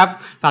Overwatch นะครับ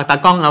ฝากตา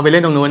กล้องเอาไปเล่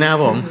นตรงนู้นนะครับ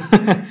ผม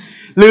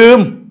ลืม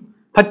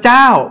พระเจ้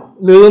า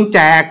ลืมแจ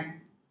ก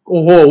โ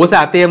อ้โหอุตส่า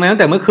ห์เตรียมมาตั้ง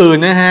แต่เมื่อคืน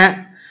นะฮะ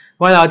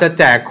ว่าเราจะ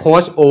แจกโค้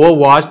ด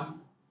Overwatch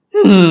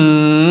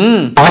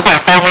อุตส่า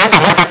ห์เตรียมมาแต่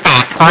ว่าจะแจ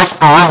กโค้ด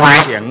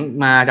Overwatch เสียง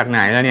มาจากไหน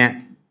แล้วเนี่ย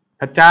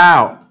พระเจ้า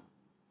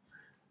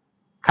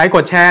ใครก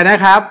ดแชร์นะ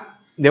ครับ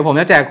เดี๋ยวผม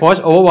จะแจกโค้ด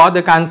Overwatch โด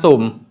ยการสุ่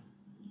ม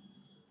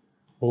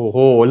โอ้โห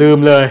ลืม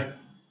เลย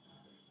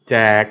แจ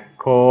ก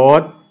โค้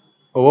ด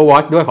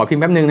Overwatch ด้วยขอพิม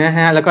พ์แป๊บนึงนะฮ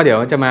ะแล้วก็เดี๋ยว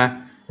จะมา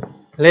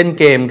เล่น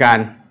เกมกัน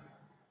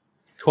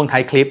ช่วงท้า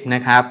ยคลิปน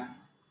ะครับ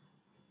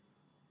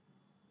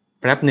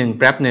แป๊บหนึ่ง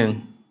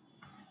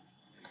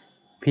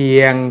เพี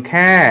ยงแ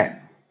ค่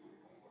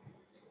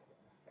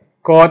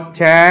กดแ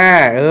ช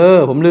ร์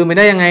ผมลืมไปไ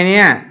ด้ยังไงเ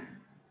นี่ย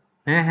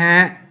นะฮะ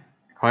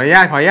ขออนุญ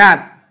าต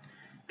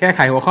แก้ไข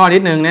หัวข้อนิ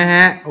ดนึงนะฮ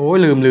ะโอ้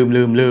ลืมเ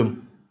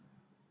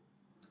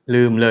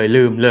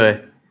ลย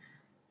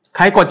ใค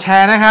รกดแช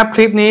ร์นะครับค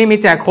ลิปนี้มี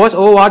แจกโค้ด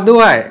Overwatch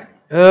ด้วย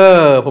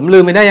ผมลื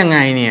มไปได้ยังไง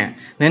เนี่ย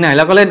ไหนๆเ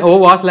ราก็เล่น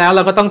Overwatch แล้วเร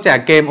าก็ต้องแจก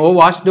เกม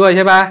Overwatch ด้วยใ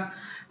ช่ปะ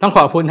ต้องข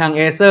อบคุณทาง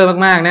Acer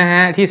มากๆนะฮ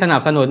ะที่สนั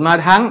บสนุนมา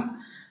ทั้ง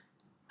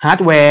ฮาร์ด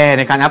แวร์ใ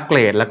นการอัปเกร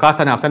ดแล้วก็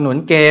สนับสนุน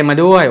เกมมา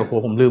ด้วยโอ้โห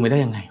ผมลืมไปได้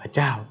ยังไงพระเ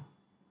จ้า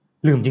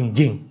ลืมจ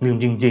ริงๆลืม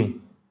จริง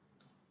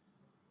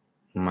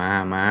ๆมา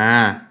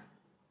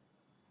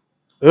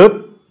อึ๊บ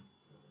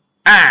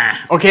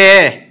โอเค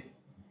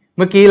เ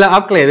มื่อกี้เราอั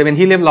ปเกรดไปเป็น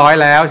ที่เรียบร้อย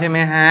แล้วใช่ไหม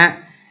ฮะ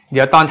เ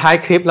ดี๋ยวตอนท้าย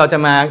คลิปเราจะ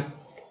มา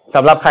ส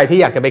ำหรับใครที่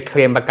อยากจะไปเคล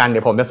มประกันเดี๋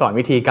ยวผมจะสอน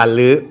วิธีการ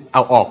รื้อเอ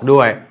าออกด้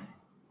วย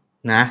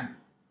นะ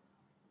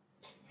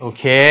โอ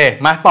เค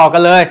มาต่อกั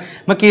นเลย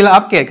เมื่อกี้เรา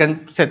อัปเกรดกัน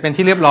เสร็จเป็น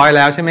ที่เรียบร้อยแ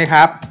ล้วใช่ไหมค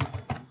รับ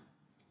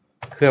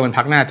เครื่องมัน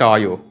พักหน้าจอ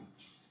อยู่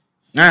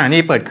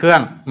นี่เปิดเครื่อ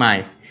งใหม่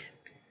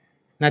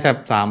น่าจะ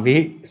3 วิ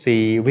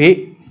4 วิ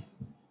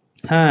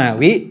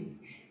5 วิ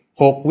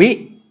6 วิ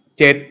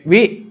7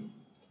 วิ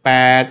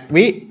8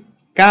 วิ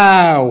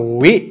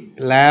9 วิ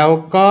แล้ว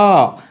ก็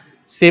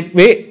10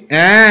 วิ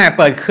เ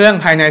ปิดเครื่อง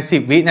ภายใน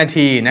10 วินา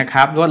ทีนะค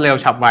รับรวดเร็ว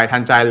ฉับไวทั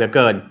นใจเหลือเ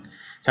กิน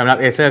สำหรับ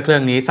Acer เครื่อ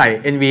งนี้ใส่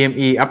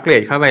NVMe อัปเกร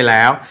ดเข้าไปแ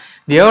ล้ว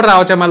เดี๋ยวเรา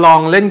จะมาลอ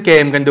งเล่นเก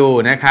มกันดู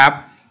นะครับ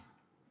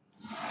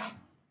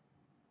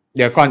เ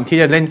ดี๋ยวก่อนที่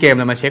จะเล่นเกม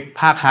เรามาเช็ค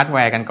ภาคฮาร์ดแว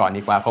ร์กันก่อน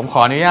ดีกว่าผมข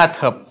ออนุญาตเ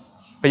ถิบ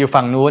ไปอยู่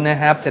ฝั่งนู้นนะ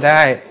ครับจะไ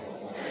ด้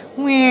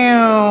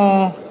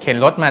เข็น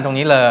รถมาตรง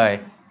นี้เลย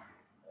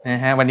นะ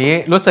ฮะวันนี้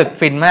รู้สึก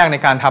ฟินมากใน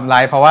การทำไล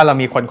ฟ์เพราะว่าเรา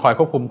มีคนคอยค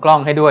วบคุมกล้อง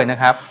ให้ด้วยนะ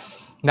ครับ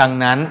ดัง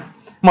นั้น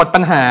หมดปั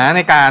ญหาใน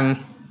การ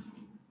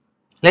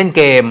เล่นเ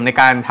กมใน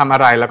การทำอะ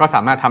ไรแล้วก็ส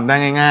ามารถทำได้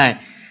ง่าย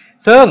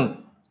ๆซึ่ง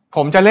ผ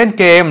มจะเล่น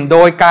เกมโด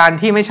ยการ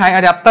ที่ไม่ใช้อ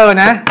ะแดปเตอร์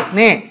นะ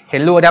นี่เห็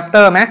นรูอะแดปเต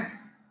อร์ไหม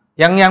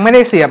ยังไม่ไ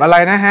ด้เสียบอะไร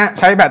นะฮะ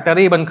ใช้แบตเตอ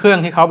รี่บนเครื่อง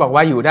ที่เขาบอกว่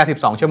าอยู่ได้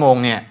12 ชั่วโมง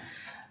เนี่ย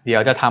เดี๋ย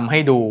วจะทำให้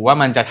ดูว่า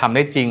มันจะทำไ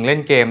ด้จริงเล่น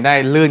เกมได้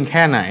ลื่นแ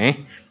ค่ไหน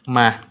ม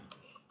า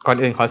ก่อน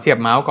อื่นขอเสียบ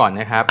เมาส์ก่อน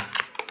นะครับ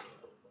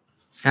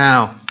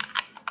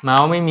เมา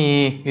ส์ไม่มี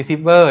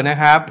receiver นะ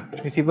ครับ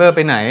receiver ไป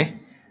ไหน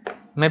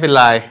ไม่เป็น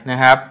ไรนะ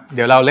ครับเ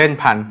ดี๋ยวเราเล่น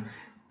ผ่าน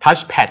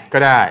touchpad ก็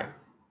ได้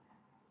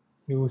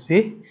ดูสิ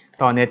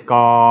ต่อเน็ต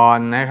ก่อน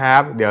นะครั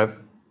บเดี๋ยว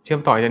เชื่อ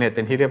มต่ออินเทอร์เน็ตเ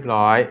ป็นที่เรียบ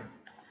ร้อย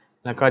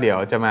แล้วก็เดี๋ยว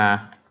จะมา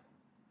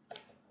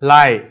ไ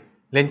ล่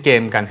เล่นเก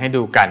มกันให้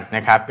ดูกันน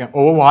ะครับอย่าง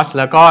Overwatch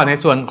แล้วก็ใน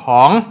ส่วนข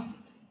อง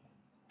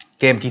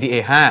เกม GTA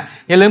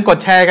 5อย่าลืมกด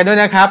แชร์กันด้วย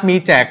นะครับมี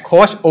แจกโค้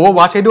ด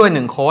Overwatch ให้ด้วย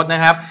1โค้ดน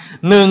ะครับ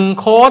1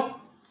โค้ด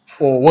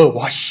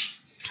Overwatch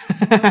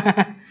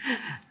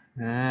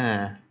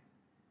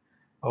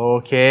โอ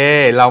เค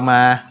เราม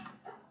า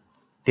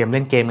เตรียมเ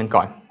ล่นเกมกัน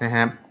ก่อนนะค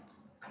รับ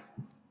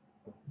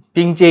จ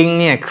ริงๆ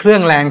เนี่ยเครื่อ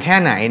งแรงแค่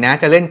ไหนนะ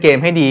จะเล่นเกม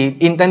ให้ดี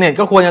อินเทอร์เน็ต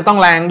ก็ควรจะต้อง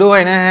แรงด้วย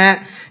นะฮะ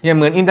อย่าเ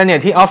หมือนอินเทอร์เน็ต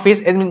ที่ออฟฟิศ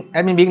แอ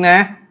ดมินบิ๊กนะ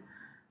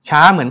ช้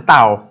าเหมือนเต่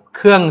าเ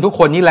ครื่องทุกค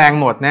นนี่แรง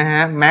หมดนะฮ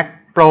ะ Mac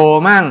Pro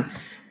มั่ง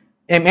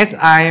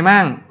MSI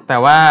มั่งแต่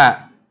ว่า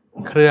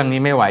เครื่องนี้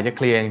ไม่ไหวจะเ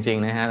คลียร์จริง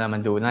ๆนะฮะเรามา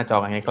ดูหน้าจอ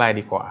กันใกล้ๆ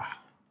ดีกว่า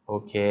โอ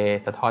เค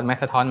สะท้อนไห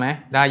ม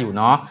ได้อยู่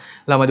เนาะ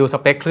เรามาดูส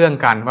เปคเครื่อง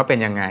กันว่าเป็น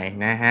ยังไง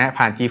นะฮะ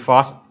ผ่าน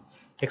GeForce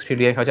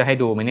Experience เขาจะให้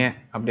ดูไหมเนี่ย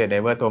อัปเดตไดร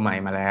เวอร์ตัวใหม่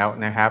มาแล้ว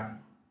นะครับ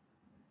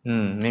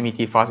ไม่มี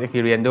GeForce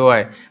Experience ด้วย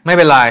ไม่เ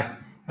ป็นไร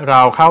เร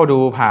าเข้าดู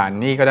ผ่าน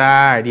นี่ก็ไ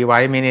ด้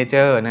Device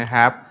Manager นะค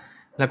รับ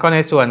แล้วก็ใน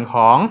ส่วนข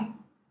อง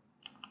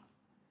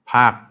ภ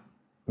าพ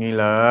นี่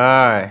เล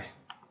ย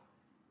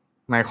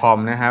MyCom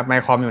นะครับ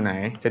MyCom อยู่ไหน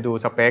จะดู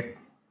สเปค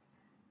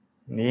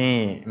นี่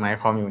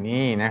MyCom อยู่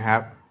นี่นะครั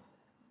บ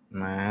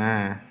มา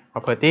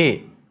Property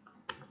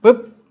ปึ๊บ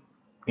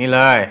นี่เล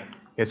ย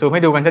เดี๋ยวซูมใ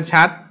ห้ดูกัน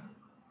ชัด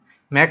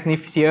ๆ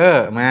Magnifier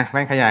มาแ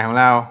ว่นขยายของ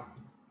เรา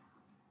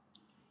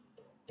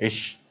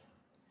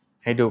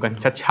ให้ดูกัน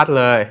ชัดๆ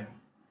เลย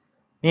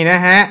นี่นะ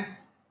ฮะ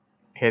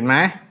เห็นไหม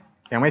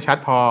ยังไม่ชัด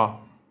พอ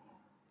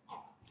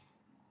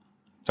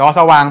จอส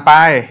ว่างไป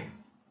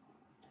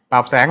ปรั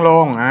บแสงล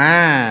ง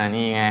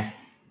นี่ไง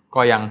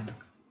ก็ยัง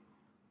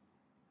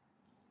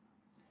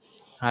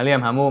หาเหลี่ย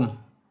มหามุม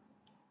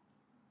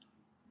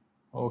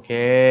โอเค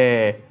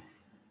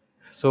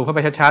ซูมเข้าไป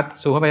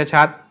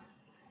ชัด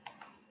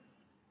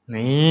ๆ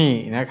นี่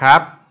นะครั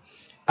บ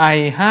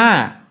i5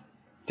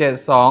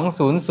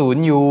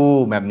 7200U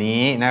แบบ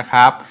นี้นะค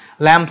รับ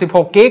แรม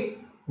16 กิก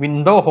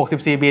Windows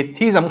 64 บิต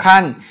ที่สำคั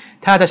ญ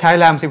ถ้าจะใช้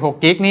แรม16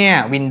 กิกเนี่ย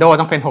Windows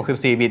ต้องเป็น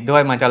64 บิตด้ว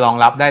ยมันจะรอง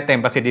รับได้เต็ม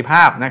ประสิทธิภ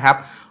าพนะครับ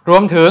รว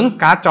มถึง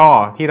การ์ดจอ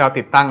ที่เรา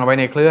ติดตั้งเอาไว้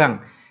ในเครื่อง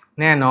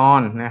แน่นอน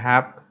นะครั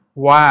บ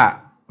ว่า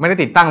ไม่ได้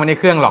ติดตั้งไว้ใน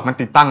เครื่องหรอกมัน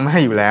ติดตั้งไม่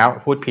อยู่แล้ว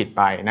พูดผิดไ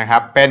ปนะครั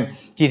บเป็น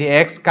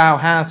GTX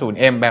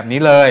 950M แบบนี้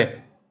เลย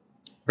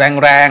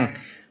แรง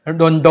ๆ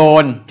โด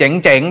นเ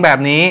จ๋งๆแบบ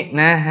นี้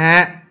นะฮะ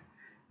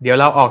เดี๋ยว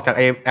เราออกจาก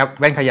แอป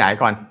แว่นขยาย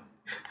ก่อน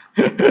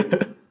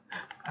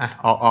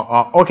อ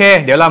อกโอเค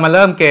เดี๋ยวเรามาเ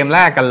ริ่มเกมแร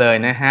กกันเลย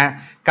นะฮะ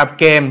กับ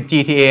เกม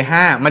GTA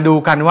 5 มาดู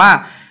กันว่า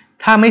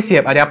ถ้าไม่เสี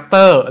ยบอะแดปเต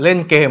อร์เล่น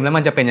เกมแล้ว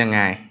มันจะเป็นยังไง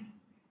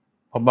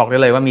ผมบอกได้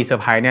เลยว่ามีเซอ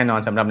ร์ไพรส์แน่นอน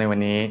สำหรับในวัน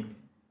นี้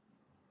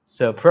เซ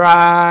อร์ไพร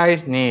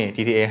ส์นี่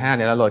GTA 5 เ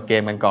ดี๋ยวเราโหลดเก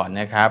มกันก่อน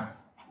นะครับ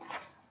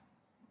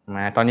ม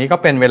าตอนนี้ก็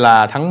เป็นเวลา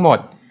ทั้งหมด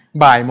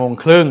บ่ายโมง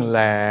ครึ่งแ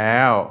ล้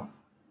ว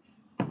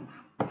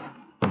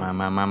ม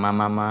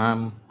า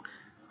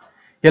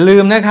อย่าลื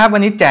มนะครับวั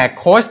นนี้แจก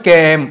โค้ดเก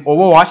ม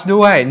Overwatch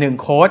ด้วย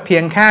1โค้ดเพี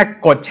ยงแค่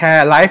กดแช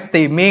ร์ไลฟ์สต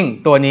รีมมิ่ง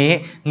ตัวนี้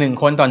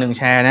1คนต่อ1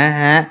แชร์นะ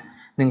ฮะ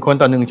1คน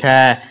ต่อ1แช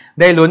ร์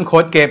ได้ลุ้นโค้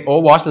ดเกม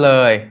Overwatch เล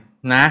ย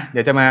นะเ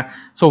ดี๋ยวจะมา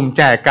สุ่มแ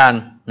จกกัน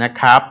นะ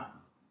ครับ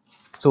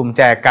สุ่มแ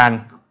จกกัน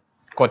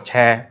กดแช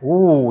ร์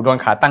โดน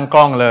ขาตั้งก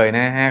ล้องเลยน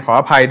ะฮะขอ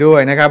อภัยด้วย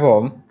นะครับผ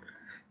ม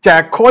แจ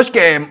กโค้ชเ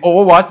กม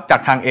Overwatch จา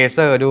กทาง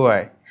Acer ด้วย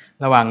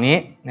ระหว่างนี้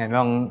เนี่ยล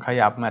องข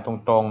ยับมาต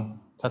รง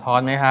ๆสะท้อน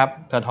ไหมครับ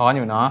สะท้อนอ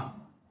ยู่เนาะ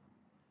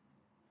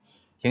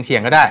เฉีย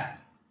งๆก็ได้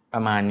ปร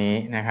ะมาณนี้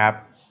นะครับ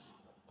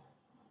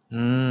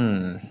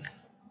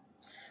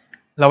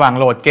ระหว่าง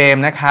โหลดเกม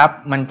นะครับ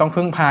มันต้อง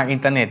พึ่งพาอิน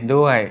เทอร์เน็ต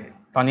ด้วย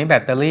ตอนนี้แบ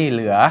ตเตอรี่เ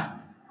หลือ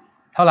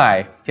เท่าไหร่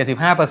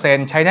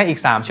 75% ใช้ได้อีก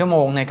3ชั่วโม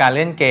งในการเ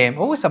ล่นเกม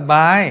สบ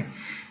าย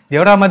เดี๋ย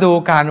วเรามาดู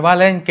กันว่า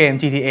เล่นเกม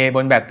GTA บ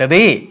นแบตเตอ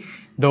รี่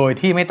โดย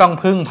ที่ไม่ต้อง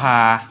พึ่งพา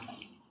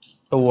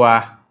ตัว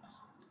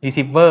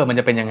receiver มัน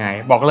จะเป็นยังไง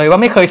บอกเลยว่า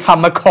ไม่เคยท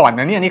ำมาก่อนน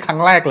ะนี่ครั้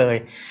งแรกเลย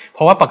เพ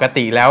ราะว่าปก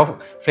ติแล้ว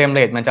เฟรมเร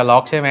ทมันจะล็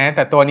อกใช่ไหมแ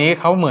ต่ตัวนี้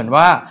เขาเหมือน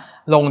ว่า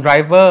ลงไดร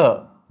เวอร์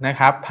นะ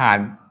ครับผ่าน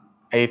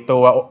ไอตั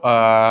ว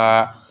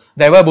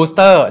driver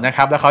booster นะค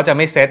รับแล้วเขาจะไ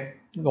ม่เซต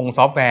ลงซ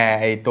อฟต์แวร์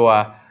ไอตัว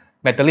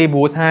แบตเตอรี่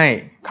บูสต์ให้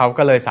เขา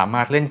ก็เลยสาม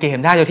ารถเล่นเกม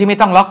ได้โดยที่ไม่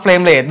ต้องล็อกเฟร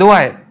มเรทด้ว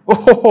ยโอ้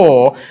โห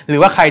หรือ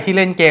ว่าใครที่เ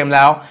ล่นเกมแ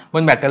ล้วบ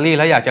นแบตเตอรี่แ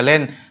ล้วอยากจะเล่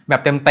นแบ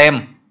บเต็ม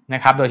ๆน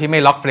ะครับโดยที่ไม่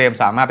ล็อกเฟรม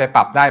สามารถไปป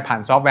รับได้ผ่า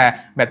นซอฟต์แวร์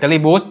แบตเตอ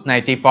รี่บูสต์ใน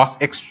GeForce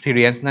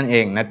Experience นั่นเอ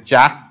งนะ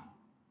จ๊ะ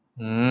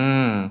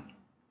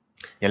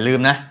อย่าลืม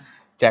นะ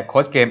แจกโค้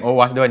ดเกม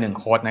Overwatch ด้วย1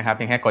โค้ดนะครับเ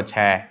พียงแค่กดแช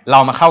ร์เรา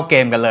มาเข้าเก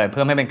มกันเลยเ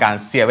พื่อไม่เป็นการ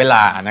เสียเวล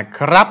านะค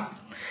รับ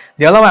เ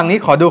ดี๋ยวระหว่างนี้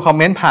ขอดูคอมเ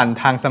มนต์ผ่าน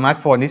ทางสมาร์ท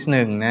โฟนนิด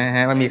นึงนะฮ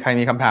ะว่ามีใคร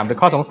มีคำถามหรือ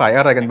ข้อสงสัย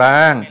อะไรกันบ้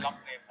าง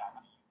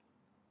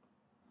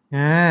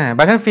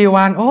Battlefield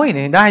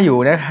 1ได้อยู่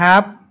นะครั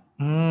บ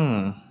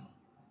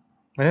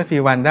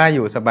Battlefield 1ได้อ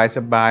ยู่ส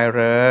บายๆ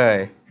เลย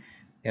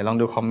เดี๋ยวลอง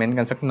ดูคอมเมนต์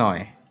กันสักหน่อย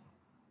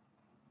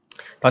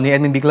ตอนนี้แอ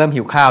ดมินบิ๊กเริ่ม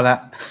หิวข้าวแล้ว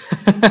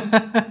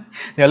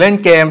เดี๋ยวเล่น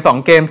เกม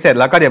2เกมเสร็จ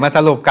แล้วก็เดี๋ยวมาส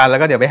รุปกันแล้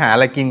วก็เดี๋ยวไปหาอะ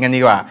ไรกินกันดี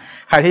กว่า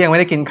ใครที่ยังไม่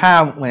ได้กินข้าว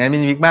เหมือนแอดมิ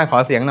นบิ๊กบ้างขอ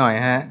เสียงหน่อย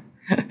ฮะ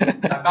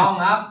ตากล้อง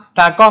ครับต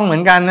ากล้องเหมื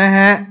อนกันนะฮ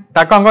ะต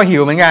ากล้องก็หิ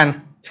วเหมือนกัน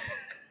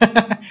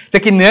จะ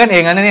กินเนื้อเอ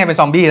งนะเนี่ยเป็น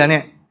ซอมบี้แล้วเนี่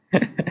ย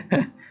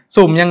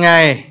สุ่มยังไง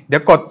เดี๋ย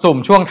วกดสุ่ม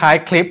ช่วงท้าย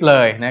คลิปเล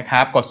ยนะค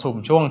รับกดสุ่ม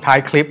ช่วงท้าย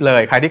คลิปเล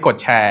ยใครที่กด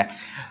แชร์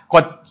ก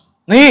ด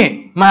นี่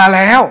มาแ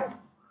ล้ว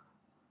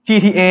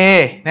GTA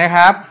นะค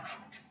รับ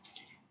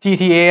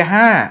GTA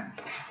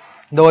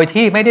 5 โดย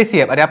ที่ไม่ได้เสี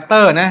ยบอะแดปเตอ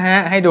ร์นะฮะ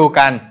ให้ดู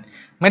กัน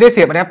ไม่ได้เ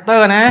สียบอะแดปเตอ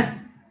ร์นะ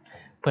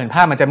เผื่อภ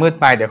าพมันจะมืด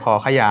ไปเดี๋ยวขอ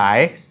ขยาย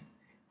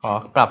ขอ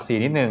ปรับสี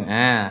นิดหนึ่ง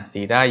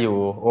สีได้อยู่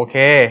โอเค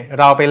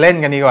เราไปเล่น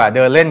กันดีกว่าเ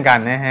ดินเล่นกัน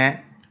นะฮะ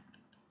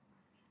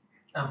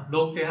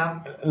ลุกสิครับ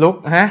ลุก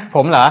ผ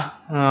มเหรอ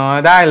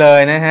ได้เลย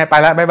นะฮะไป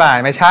แล้วบ๊ายบาย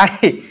ไม่ใช่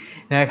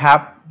นะครับ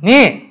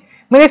นี่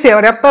ไม่ได้เสียบ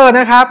อะแดปเตอร์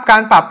นะครับกา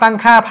รปรับตั้ง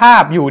ค่าภา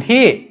พอยู่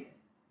ที่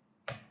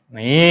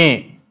นี่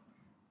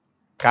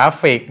กรา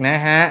ฟิกนะ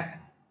ฮะ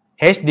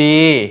HD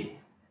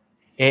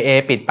AA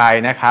ปิดไป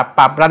นะครับป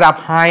รับระดับ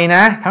ไฮน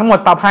ะทั้งหมด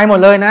ปรับไฮหมด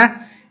เลยนะ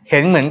เห็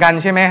นเหมือนกัน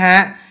ใช่ไหมฮะ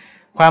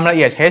ความละเ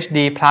อียด HD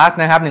Plus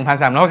นะครับ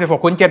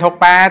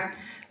 1366x768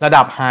 ระ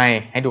ดับไฮ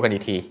ให้ดูกันอี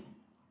กที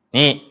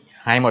นี่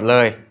ไฮหมดเล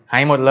ยไฮ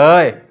หมดเล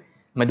ย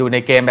มาดูใน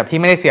เกมแบบที่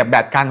ไม่ได้เสียบแบ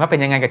ตกันว่าเป็น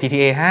ยังไงกับ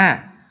GTA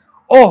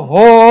 5โอ้โห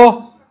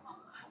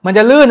มันจ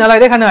ะลื่นอะไร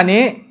ได้ขนาด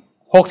นี้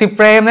60เฟ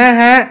รมนะ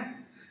ฮะ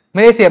ไ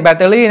ม่ได้เสียบแบต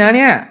เตอรี่นะเ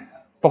นี่ย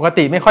ปก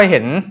ติไม่ค่อยเห็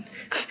น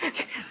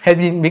เฮด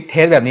บิ๊กเท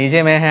สแบบนี้ใ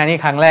ช่ไหมฮะนี่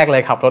ครั้งแรกเล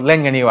ยขับรถเล่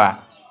นกันดีกว่า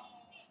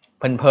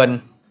เพลิน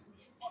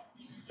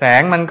ๆแส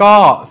งมันก็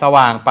ส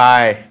ว่างไป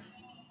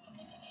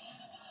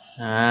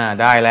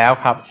ได้แล้ว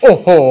ครับโอ้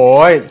โห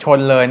ชน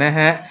เลยนะ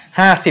ฮะ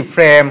50เฟ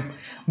รม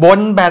บน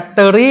แบตเต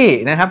อรี่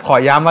นะครับขอ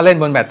ย้ำว่าเล่น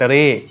บนแบตเตอ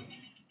รี่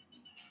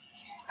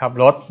ขับ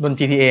รถบน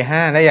GTA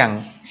 5 ได้อย่าง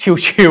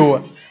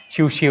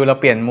ชิวๆเรา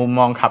เปลี่ยนมุมม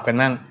องขับกัน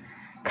บ้าง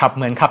ขับเ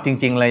หมือนขับจ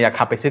ริงๆเลยอยาก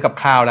ขับไปซื้อกับ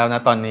ข้าวแล้วน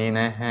ะตอนนี้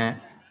นะฮะ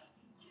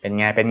เป็น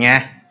ไง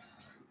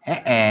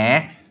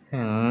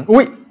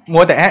อุ้ยมั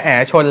วแต่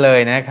ชนเลย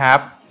นะครับ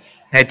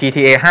ใน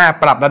GTA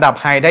 5 ปรับระดับ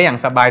ไฮได้อย่าง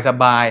ส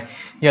บาย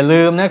ๆอย่า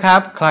ลืมนะครับ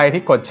ใคร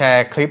ที่กดแช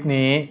ร์คลิป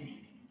นี้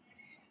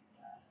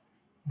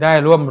ได้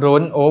ร่วมรุ้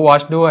น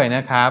Overwatch ด้วยน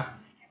ะครับ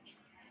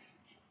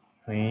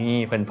นี่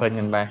เพลินๆ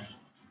กันไป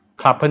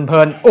ขับเพลิ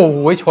นๆโอ้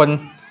ยชน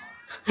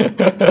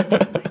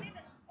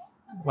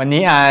วัน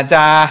นี้อาจจ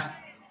ะ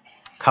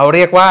เขาเ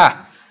รียกว่า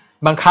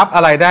บังคับอ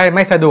ะไรได้ไ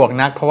ม่สะดวก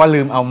นักเพราะว่า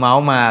ลืมเอาเมา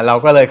ส์มาเรา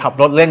ก็เลยขับ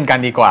รถเล่นกัน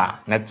ดีกว่า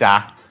นะจ๊ะ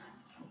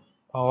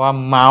เพราะว่า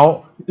เมาส์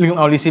ลืมเ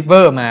อารีเซิเว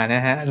อร์มาน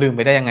ะฮะลืมไป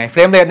ได้ยังไงเฟ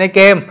รมเรทในเ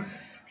กม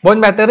บน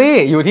แบตเตอรี่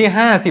อยู่ที่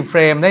50เฟ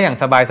รมได้อย่าง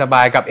สบ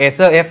ายๆกับ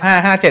Acer F5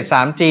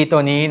 573G ตั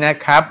วนี้นะ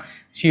ครับ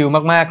ชิล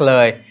มากๆเล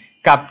ย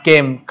กับเก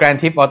ม Grand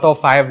Theft Auto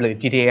 5 หรือ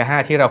GTA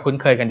 5 ที่เราคุ้น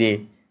เคยกันดี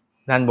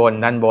ด้านบ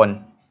น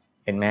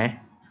เห็นไหม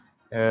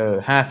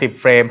50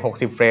เฟรม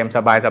60เฟรม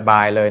สบ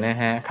ายๆเลยนะ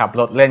ฮะขับ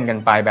รถเล่นกัน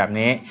ไปแบบ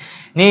นี้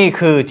นี่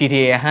คือ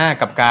GTA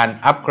 5 กับการ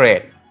อัปเกร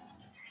ด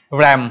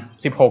RAM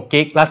 16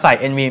 GB และใส่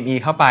NVMe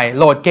เข้าไปโ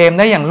หลดเกม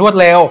ได้อย่างรวด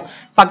เร็ว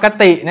ปก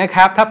ตินะค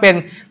รับถ้าเป็น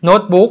โน้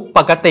ตบุ๊กป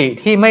กติ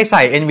ที่ไม่ใ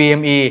ส่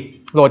NVMe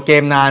โหลดเก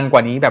มนานกว่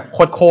านี้แบบ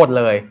โคตร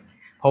เลย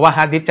เพราะว่าฮ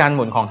าร์ดดิสก์จานห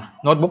มุนของ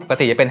โน้ตบุ๊กปก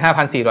ติจะเป็น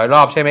 5,400 ร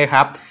อบใช่ไหมค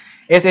รับ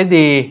SSD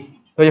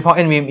โดยเฉพาะ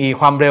NVMe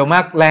ความเร็วม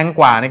ากแรง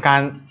กว่าในกา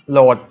รโหล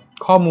ด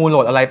ข้อมูลโหล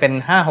ดอะไรเป็น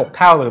 5-6 เ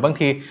ท่าหรือบาง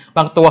ทีบ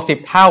างตัว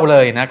10เท่าเล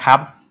ยนะครับ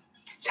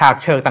ฉาก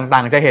เฉิกต่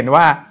างๆจะเห็น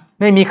ว่า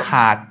ไม่มีข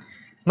าด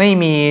ไม่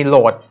มีโหล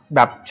ดแบ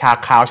บฉาก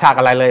ขาวฉาก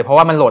อะไรเลยเพราะ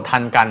ว่ามันโหลดทั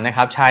นกันนะค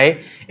รับใช้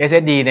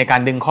SSD ในกา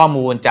รดึงข้อ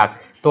มูลจาก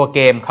ตัวเก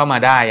มเข้ามา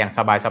ได้อย่าง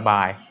สบ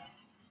าย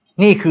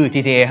ๆนี่คือ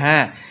GTA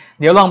 5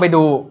เดี๋ยวลองไป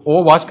ดู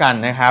Overwatch กัน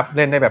นะครับเ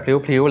ล่นได้แบบ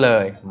พลิ้วๆเล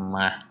ยม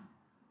า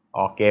อ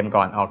อกเกม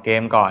ก่อน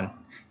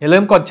อย่าลื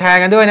มกดแชร์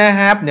กันด้วยนะ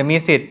ครับเดี๋ยวมี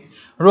สิทธิ์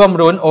ร่วม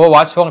รุ้น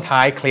Overwatch ช่วงท้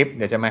ายคลิปเ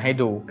ดี๋ยวจะมาให้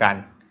ดูกัน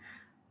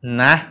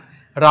นะ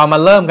เรามา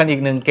เริ่มกันอี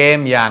กหนึ่งเกม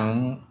อย่าง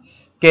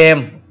เกม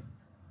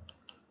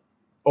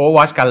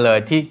Overwatch กันเลย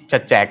ที่จะ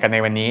แจกกันใน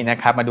วันนี้นะ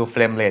ครับมาดูเฟ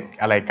รมเรท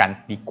อะไรกัน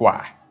ดีกว่า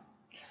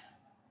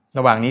ร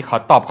ะหว่างนี้ขอ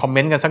ตอบคอมเม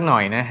นต์กันสักหน่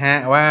อยนะฮะ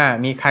ว่า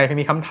มีใคร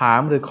มีคำถาม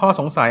หรือข้อ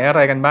สงสัยอะไร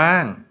กันบ้า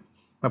ง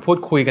มาพูด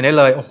คุยกันได้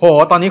เลยโอ้โห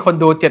ตอนนี้คน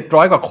ดู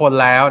700กว่าคน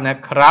แล้วนะ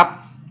ครับ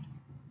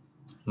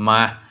ม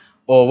า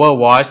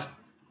Overwatch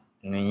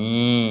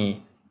นี่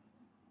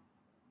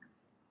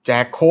แจ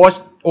กโค้ด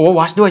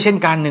Overwatch ด้วยเช่น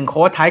กัน1โ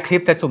ค้ดท้ายคลิ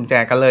ปจะสุ่มแจ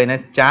กกันเลยนะ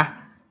จ๊ะ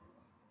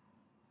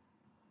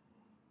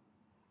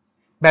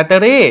แบตเตอ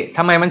รี่ท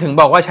ำไมมันถึง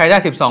บอกว่าใช้ได้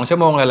12ชั่ว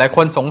โมงหลายๆค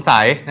นสงสั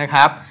ยนะค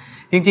รับ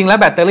จริงๆแล้ว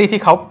แบตเตอรี่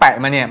ที่เขาแปะ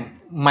มาเนี่ย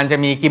มันจะ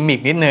มีกิมมิค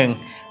นิดนึง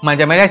มัน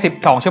จะไม่ได้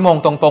12ชั่วโมง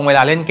ตรงๆเวล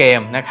าเล่นเก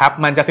มนะครับ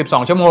มันจะ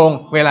12ชั่วโมง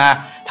เวลา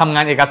ทำง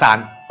านเอกสาร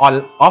อ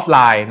อฟไล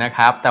น์นะค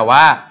รับแต่ว่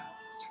า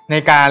ใน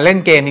การเล่น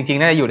เกมจริง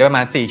ๆน่าจะอยู่ได้ประม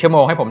าณ4ชั่วโม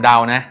งให้ผมเดา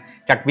นะ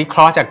จากวิเคร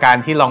าะห์จากการ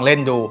ที่ลองเล่น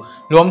ดู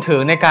รวมถึง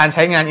ในการใ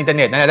ช้งานอินเทอร์เ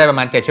น็ตน่าจะได้ประ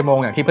มาณ7ชั่วโมง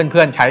อย่างที่เ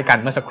พื่อนๆใช้กัน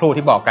เมื่อสักครู่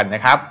ที่บอกกันน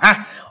ะครับ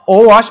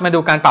Overwatch มาดู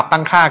การปรับตั้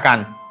งค่ากัน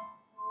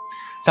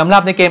สำหรั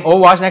บในเกม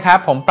Overwatch นะครับ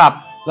ผมปรับ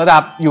ระดั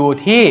บอยู่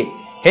ที่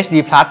HD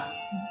Plus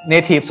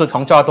Native สุดข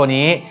องจอตัว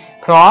นี้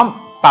พร้อม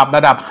ปรับร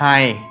ะดับ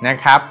High นะ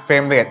ครับ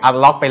Frame Rate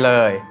Unlock ไปเล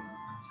ย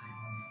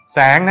แส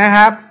งนะค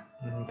รับ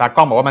ตาก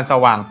ล้องบอกว่ามันส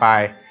ว่างไป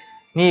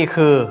นี่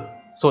คือ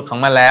สุดของ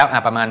มันแล้ว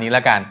ประมาณนี้แ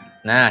ล้วกัน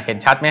นะเห็น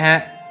ชัดไหมฮะ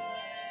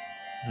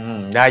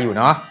ได้อยู่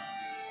เนาะ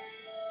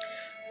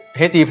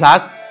HD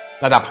Plus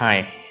ระดับ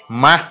High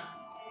ม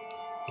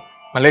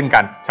าเล่นกั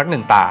นสักห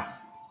นึ่งตา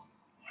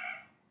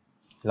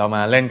เราม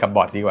าเล่นกับบ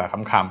อทดีกว่า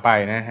ขำๆไป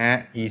นะฮะ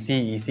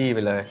easy ไป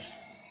เลย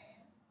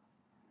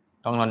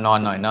ต้องนอน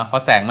หน่อยเนาะเพรา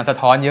ะแสงมันสะ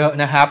ท้อนเยอะ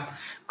นะครับ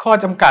ข้อ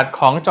จำกัด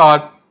ของจอ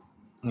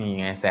นี่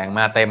ไงแสงม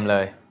าเต็มเล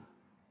ย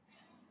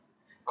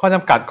ข้อจ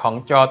ำกัดของ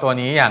จอตัว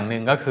นี้อย่างหนึ่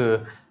งก็คือ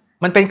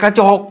มันเป็นกระ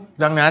จก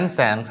ดังนั้นแส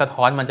งสะ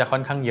ท้อนมันจะค่อ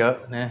นข้างเยอะ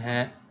นะฮ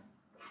ะ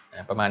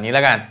ประมาณนี้แ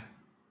ล้วกัน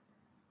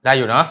ได้อ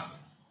ยู่เนาะ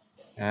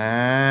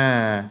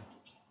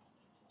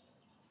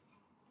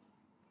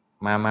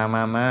มา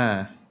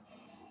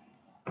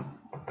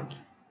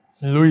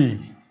ลุย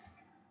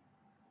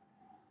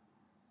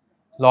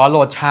รอโหล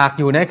ดฉาก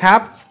อยู่นะครับ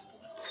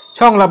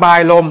ช่องระบาย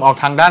ลมออก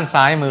ทางด้าน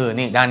ซ้ายมือ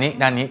นี่ด้าน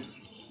นี้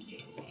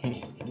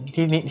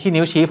ที่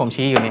นิ้วชี้ผม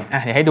ชี้อยู่นี่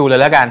เดี๋ยวให้ดูเลย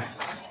แล้วกัน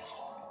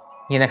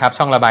นี่นะครับ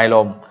ช่องระบายล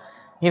ม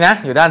นี่นะ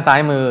อยู่ด้านซ้าย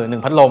มือ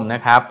1พัดลมน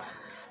ะครับ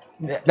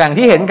อย่าง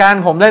ที่เห็นกัน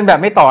ผมเล่นแบบ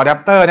ไม่ต่ออะแดป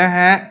เตอร์นะฮ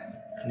ะ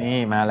นี่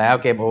มาแล้ว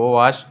เกม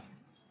Overwatch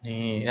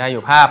นี่ได้อ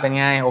ยู่ภาพเป็น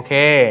ไงโอเค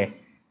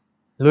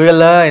ลุยกัน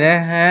เลยนะ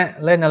ฮะ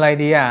เล่นอะไร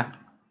ดี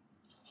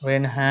เร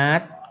นฮาร์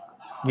ด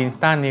วินส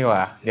ตันดีกว่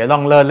าเดี๋ยวลอ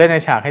งเล่นใน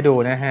ฉากให้ดู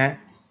นะฮะ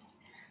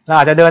เรา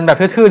อาจจะเดินแบบ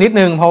ทื่อๆนิด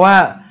นึงเพราะว่า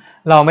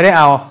เราไม่ได้เ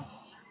อา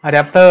อะแด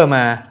ปเตอร์ม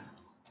า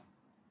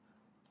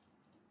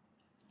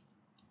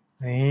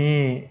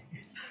นี่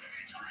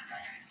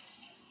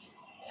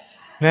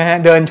นะฮะ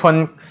เดินชน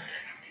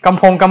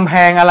กำแพ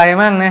งอะไร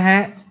มั่งนะฮะ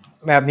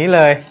แบบนี้เล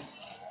ย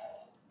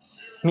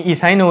มีอี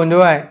ไซนูน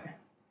ด้วย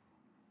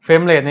เฟร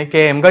มเรทในเก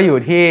มก็อยู่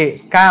ที่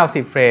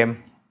90เฟรม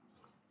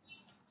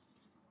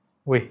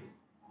อุ้ย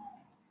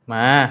ม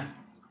า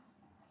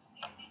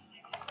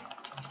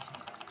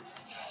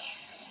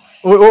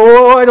อุ้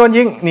ยโดน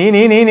ยิงหนี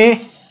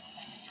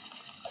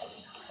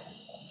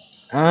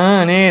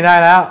นี่ได้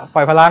แล้วปล่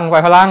อยพลัง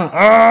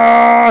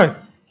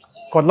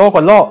กดโ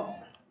ล่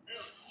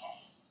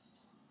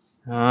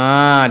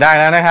ได้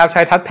แล้วนะครับใ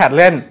ช้ทัชแพดเ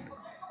ล่น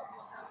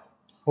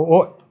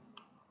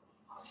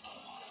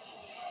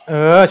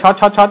ช็อ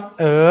ต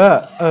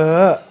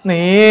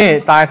นี่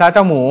ตายซะเ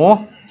จ้าหมู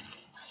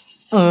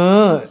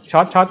ช็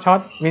อต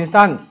วินส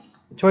ตัน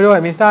ช่วยด้วย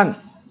วินสตัน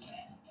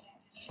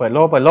เปิดโ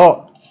ล่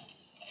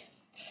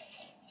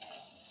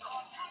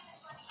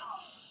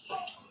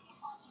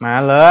มา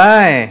เล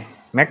ย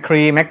แมคค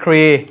รี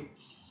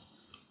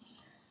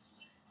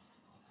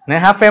นะ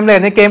ครับเฟรมเร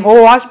ทในเกม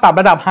Overwatch ปรับ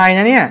ระดับไฮน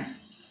ะเนี่ย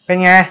เป็น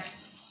ไง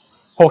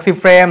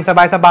60เฟรม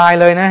สบาย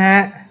เลยนะฮะ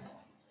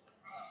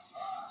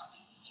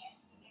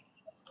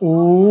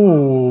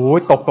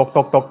ต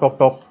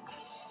ก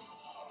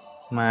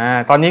มา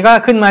ตอนนี้ก็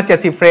ขึ้นมา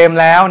70เฟรม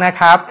แล้วนะ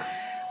ครับ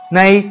ใ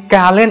นก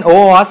ารเล่น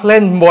Overwatch เล่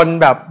นบน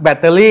แบบแบต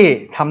เตอรี่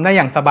ทำได้อ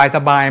ย่างส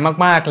บาย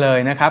มากๆเลย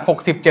นะครับ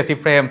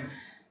60-70เฟรม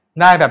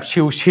ได้แบบ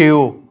ชิล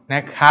ๆน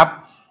ะครับ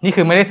นี่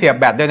คือไม่ได้เสียบ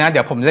แบตด้วยนะเ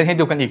ดี๋ยวผมเล่นให้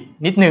ดูกันอีก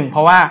นิดนึงเพร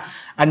าะว่า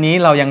อันนี้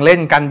เรายังเล่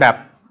นกันแบบ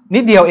นิ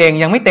ดเดียวเอง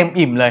ยังไม่เต็ม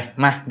อิ่มเลย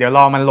มาเดี๋ยวร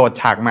อมันโหลด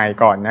ฉากใหม่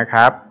ก่อนนะค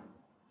รับ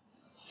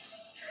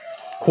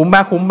คุ้มป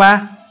ะ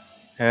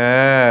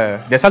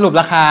เดี๋ยวสรุป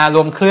ราคาร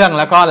วมเครื่อง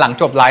แล้วก็หลัง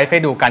จบไลฟ์ให้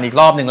ดูกันอีก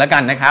รอบหนึ่งแล้วกั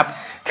นนะครับ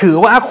ถือ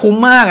ว่าคุ้ม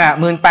มาก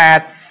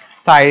18,000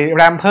 ใส่แ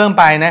รมเพิ่ม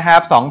ไปนะครั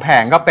บ2แผ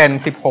งก็เป็น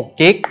16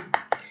กิก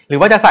หรือ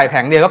ว่าจะใส่แผ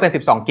งเดียวก็เป็น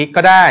12กิก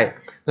ก็ได้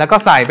แล้วก็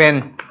ใส่เป็น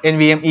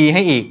NVMe ใ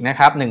ห้อีกนะ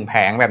ครับ1แผ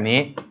งแบบนี้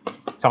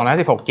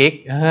216กิก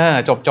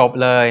จบ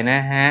เลยน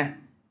ะฮะ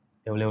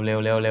เร็ว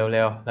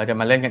เราจะ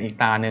มาเล่นกันอีก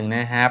ตาหนึ่งน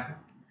ะครับ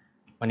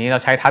วันนี้เรา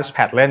ใช้ทัชแพ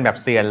ดเล่นแบบ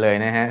เซียนเลย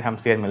นะฮะทำ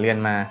เซียนเหมือนเรียน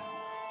มา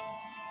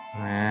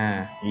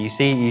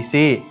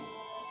easy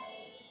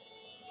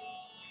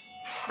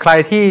ใคร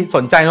ที่ส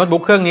นใจโน้ตบุ๊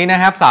กเครื่องนี้นะ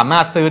ครับสามา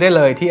รถซื้อได้เ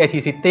ลยที่ IT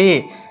City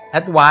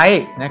Advice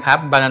นะครับ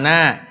Banana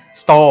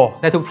Store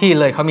ได้ทุกที่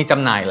เลยเขามีจ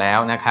ำหน่ายแล้ว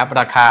นะครับ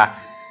ราคา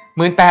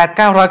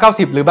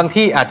 18,990 หรือบาง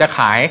ที่อาจจะข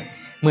าย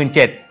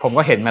 17,000 ผม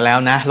ก็เห็นมาแล้ว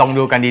นะลอง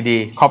ดูกันดี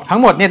ๆทั้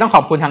งหมดเนี่ยต้องข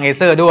อบคุณทาง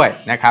Acer ด้วย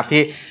นะครับ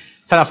ที่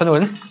สนับสนุน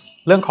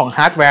เรื่องของฮ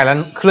าร์ดแวร์และ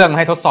เครื่องใ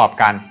ห้ทดสอบ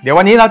กันเดี๋ยว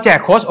วันนี้เราแจก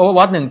โค้ด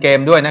Overwatch 1 เกม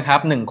ด้วยนะครับ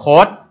1โค้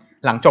ด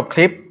หลังจบค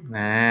ลิป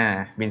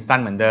วินสตัน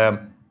เหมือนเดิม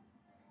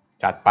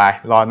จัดไป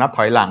รอนับถ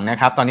อยหลังนะ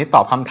ครับตอนนี้ต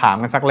อบคำถาม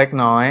กันสักเล็ก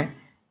น้อย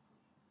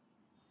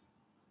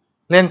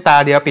เล่นตา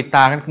เดียวปิดต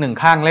าหนึ่ง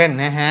ข้างเล่น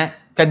นะฮะ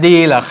จะดี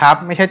เหรอครับ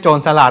ไม่ใช่โจร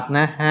สลัด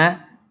นะฮะ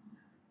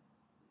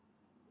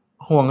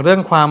ห่วงเรื่อ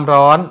งความ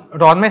ร้อ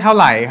นไม่เท่า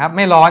ไหร่ครับไ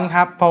ม่ร้อนค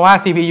รับเพราะว่า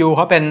CPU เข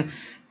าเป็น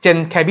Gen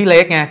Kaby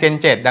Lake ไง Gen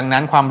 7 ดังนั้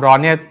นความร้อน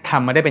เนี่ยท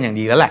ำมาได้เป็นอย่าง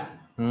ดีแล้วแหละ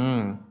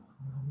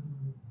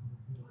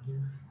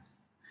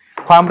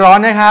ความร้อน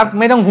นะครับ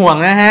ไม่ต้องห่วง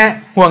นะฮะ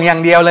ห่วงอย่า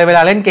งเดียวเลยเวล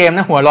าเล่นเกมน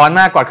ะหัวร้อน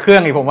มากกว่าเครื่อ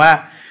งอีกผมว่า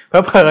เ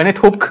ผลอๆเนี่ย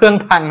ทุบเครื่อง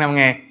พังทำ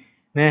ไง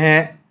นะฮ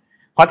ะ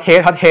ฮอตเ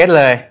ทส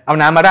เลยเอา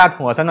น้ำมาราด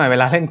หัวซะหน่อยเว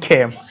ลาเล่นเก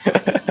ม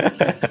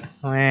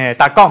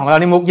ตากล้องของเรา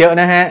นี่มุกเยอะ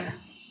นะฮะ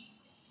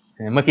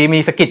เมื่อกี้มี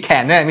สกิดแข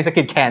นด้วย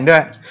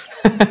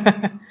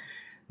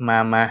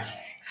มา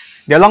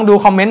เดี๋ยวลองดู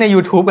คอมเมนต์ใน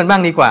YouTube กันบ้า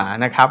งดีกว่า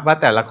นะครับว่า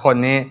แต่ละคน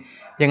นี่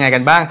ยังไงกั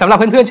นบ้างสำหรับ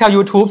เพื่อนๆชาว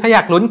YouTube ถ้าอย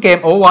ากลุ้นเกม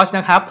Overwatch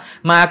นะครับ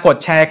มากด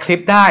แชร์คลิ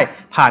ปได้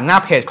ผ่านหน้า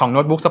เพจของ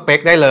Notebook Spec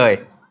ได้เลย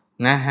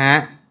นะฮะ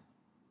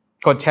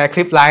กดแชร์ค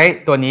ลิปไลฟ์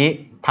ตัวนี้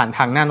ผ่านท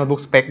างหน้า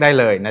Notebook Spec ได้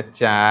เลยนะ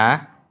จ๊ะ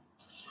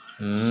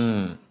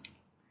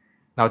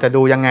เราจะ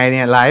ดูยังไงเ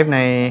นี่ยไลฟ์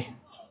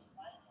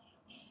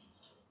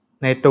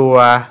ในตั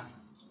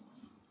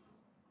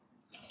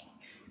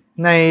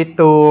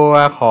ว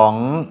ของ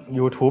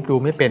YouTube ดู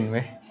ไม่เป็นเ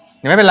ว้ยเ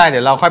ดี๋ยวไม่เป็นไรเดี๋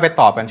ยวเราค่อยไป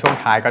ตอบกันช่วง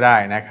ท้ายก็ได้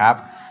นะครับ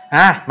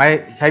ไม่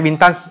ใช้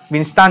วิ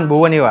นสตัน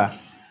บู๊นี่ว่ะ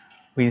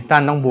วินสตั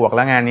นต้องบวกแ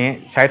ล้วงานนี้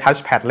ใช้ทัช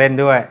แพดเล่น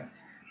ด้วย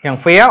อย่าง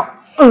เฟี้ยว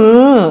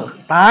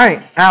ตาย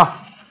อ้าว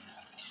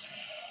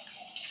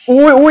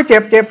อุ้ยเจ็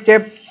บ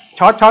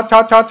ช็อต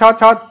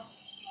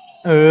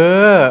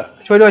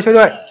ช่วยด้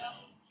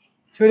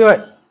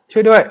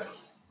วย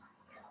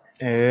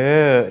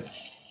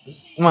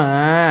มา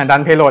ดั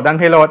นเพโ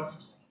ลด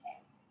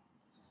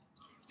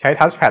ใช้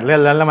ทัชแพดเล่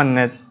นแล้วมัน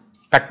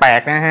แปล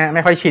กๆนะฮะไ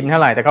ม่ค่อยชินเท่า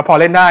ไหร่แต่ก็พอ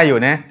เล่นได้อยู่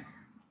นะ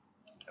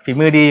ฝี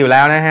มือดีอยู่แ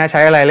ล้วนะฮะใ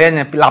ช้อะไรเล่นเ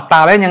นี่ยหลับตา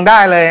เล่นยังได้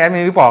เลยแอดมิ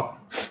นพี่บอก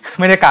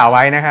ไม่ได้กล่าวไ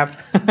ว้นะครับ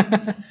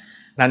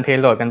ดันเพ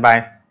โลดกันไป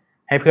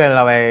ให้เพื่อนเร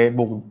าไป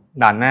บุก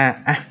ด่านหน้า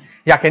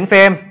อยากเห็นเฟร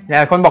ม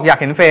คนบอกอยาก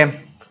เห็นเฟรม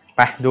ไ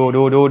ปดู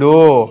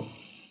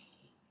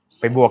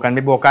ไปบวกกัน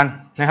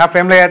นะครับเฟร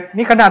มเรท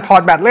นี่ขนาดถอ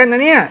ดแบตเล่นน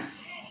ะเนี่ย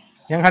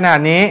ยังขนาด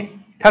นี้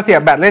ถ้าเสีย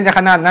บแบตเล่นจะ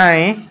ขนาดไหน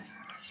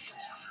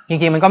จ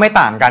ริงๆมันก็ไม่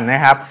ต่างกันน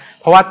ะครับ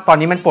เพราะว่าตอน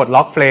นี้มันปลดล็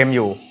อกเฟรมอ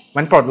ยู่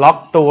มันปลดล็อก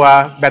ตัว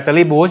แบตเตอ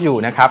รี่บูสต์อยู่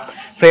นะครับ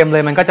เฟรมเล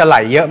ยมันก็จะไหล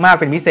เยอะมาก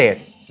เป็นพิเศษ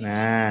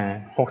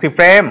60เฟ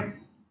รม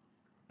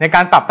ในก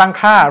ารปรับตั้ง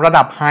ค่าระ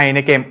ดับไฮใน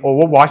เกม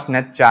Overwatch น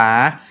ะจ๊ะ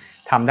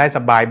ทำได้ส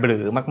บายบรื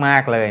อมา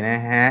กๆเลยนะ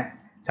ฮะ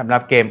สำหรั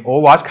บเกม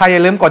Overwatch ใครอย่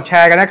าลืมกดแช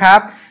ร์กันนะครับ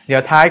เดี๋ย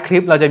วท้ายคลิ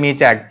ปเราจะมี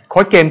แจกโค้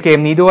ดเกม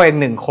นี้ด้วย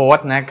1โค้ด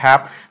นะครับ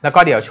แล้วก็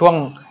เดี๋ยวช่วง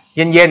เ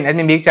ย็นแอด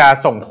มินบิ๊กจะ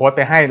ส่งโค้ดไ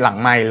ปให้หลัง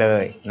ไมค์เล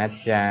ยนะ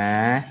จ๊ะ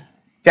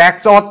แจก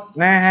สด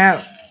นะฮะ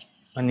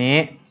วันนี้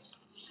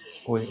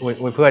อุ้ย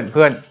เพื่อ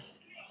น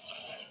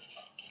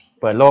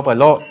เปิดโ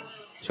ล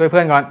ช่วยเพื่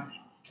อนก่อน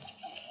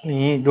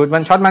นี่ดูดมั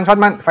นช็อตมัน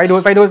ไฟดู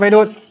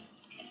ด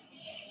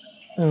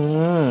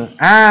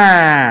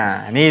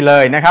นี่เล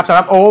ยนะครับสำห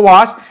รับ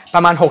Overwatch ปร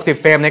ะมาณ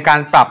60เฟรมในการ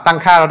ปรับตั้ง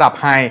ค่าระดับ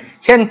ไฮ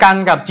เช่นกัน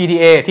กับ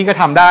GTA ที่ก็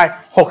ทำได้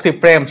60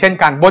เฟรมเช่น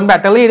กันบนแบต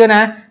เตอรี่ด้วยน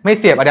ะไม่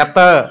เสียบอะแดปเต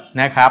อร์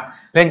นะครับ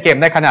เล่นเกม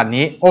ได้ขนาด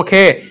นี้โอเค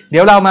เดี๋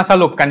ยวเรามาส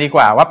รุปกันดีก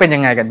ว่าว่าเป็นยั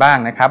งไงกันบ้าง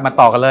นะครับมา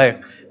ต่อกันเลย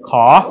ข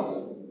อ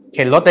เ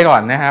ข็นรถไปก่อ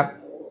นนะครับ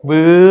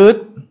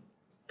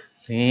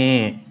นี่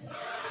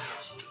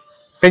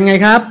เป็นไง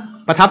ครับ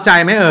ประทับใจ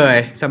ไหมเอ่ย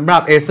สำหรั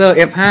บ Acer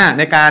F5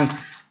 ในการ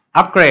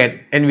อัปเกรด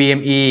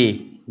NVMe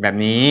แบบ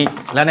นี้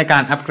และในกา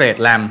รอัปเกรด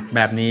RAM แบ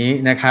บนี้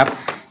นะครับ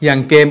อย่าง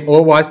เกม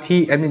Overwatch ที่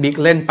Admin Big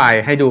เล่นไป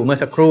ให้ดูเมื่อ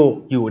สักครู่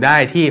อยู่ได้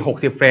ที่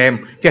60เฟรม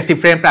70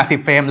เฟรม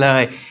80เฟรมเล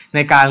ยใน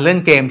การเล่น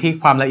เกมที่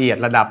ความละเอียด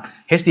ระดับ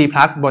HD+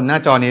 บนหน้า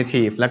จอ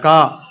Native แล้วก็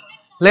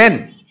เล่น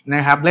น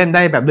ะครับเล่นไ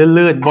ด้แบบ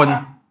ลื่นๆบน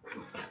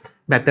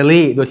แบตเตอ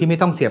รี่โดยที่ไม่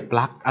ต้องเสียบป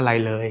ลั๊กอะไร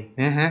เลย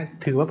นะฮะ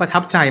ถือว่าประทั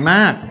บใจม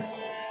าก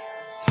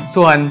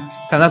ส่วน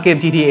สำหรับเกม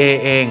GTA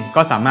เอง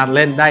ก็สามารถเ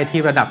ล่นได้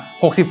ที่ระดับ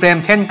60เฟรม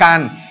เช่นกัน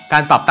กา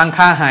รปรับตั้ง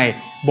ค่าไฮ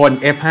บน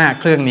F5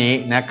 เครื่องนี้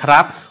นะครั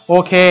บโอ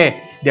เค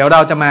เดี๋ยวเร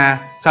าจะมา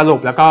สรุป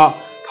แล้วก็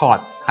ถอด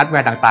ฮาร์ดแว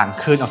ร์ต่าง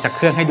ๆคืนออกจากเค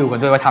รื่องให้ดูกัน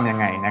ด้วยว่าทำยัง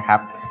ไงนะครับ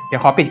เดี๋ย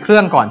วขอปิดเครื่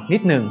องก่อนนิ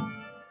ดหนึ่ง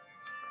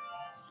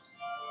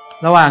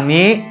ระหว่าง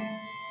นี้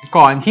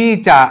ก่อนที่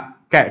จะ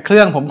แกะเค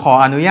รื่องผมขอ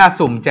อนุญาต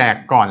สุ่มแจก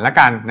ก่อนละ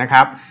กันนะค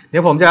รับเดี๋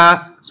ยวผมจะ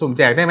สุ่มแ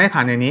จกได้ไหมผ่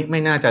านในนี้ไม่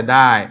น่าจะไ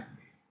ด้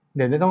เ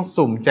ดี๋ยวจะต้อง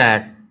สุ่มแจก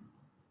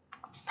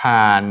ผ่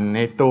านใน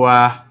ตัว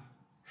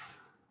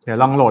เดี๋ยว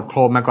ลองโหลดโคร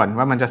มมาก่อน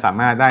ว่ามันจะสา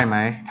มารถได้ไหม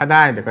ถ้าไ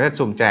ด้เดี๋ยวก็จะ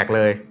สุ่มแจกเ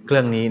ลยเครื่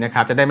องนี้นะค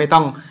รับจะได้ไม่ต้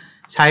อง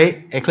ใช้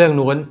ไอ้เครื่อง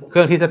นู้นเค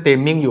รื่องที่สตรีม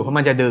มิ่งอยู่เพราะ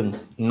มันจะดึง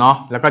เนาะ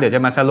แล้วก็เดี๋ยวจ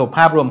ะมาสรุปภ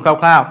าพรวมค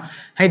ร่าว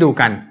ๆให้ดู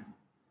กัน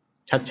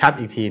ชัดๆ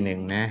อีกทีหนึ่ง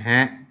นะฮ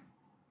ะ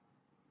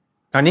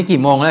ตอนนี้กี่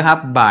โมงแล้วครับ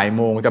บ่ายโ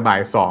มงจะบ่า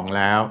ยสองแ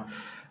ล้ว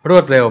รว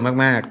ดเร็ว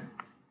มาก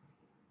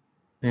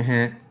ๆนะฮ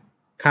ะ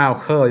ข้าว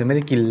ยังไม่ไ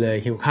ด้กินเลย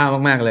หิวข้าว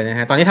มากๆเลยนะฮ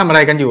ะตอนนี้ทำอะไร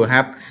กันอยู่ค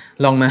รับ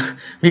ลองมา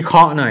วิเคร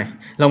าะห์หน่อย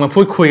ลองมา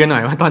พูดคุยกันหน่อ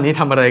ยว่าตอนนี้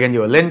ทำอะไรกันอ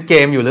ยู่เล่นเก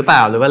มอยู่หรือเปล่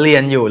าหรือว่าเรีย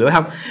นอยู่หรือว่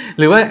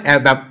าแอบ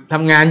แบบท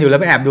ำงานอยู่แล้ว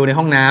ไปแอบดูใน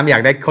ห้องน้ำอยา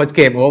กได้โค้ดเก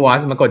ม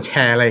Overwatch มากดแช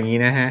ร์อะไรอย่างนี้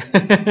นะฮะ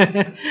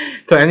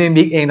ส่วนอันนี้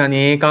บิ๊กเองตอน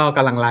นี้ก็ก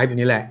ำลังไลฟ์อยู่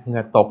นี่แหละเห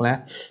งื่อตกแล้ว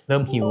เริ่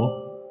มหิว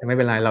แต่ไม่เ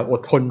ป็นไรเราอ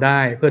ดทนได้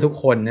เพื่อทุก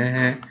คนนะ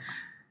ฮะ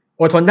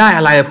อดทนได้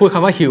อะไรพูดค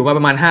ำว่าหิวมาป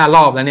ระมาณ5 ร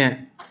อบแล้วเนี่ย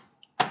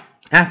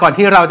ก่อน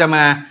ที่เราจะม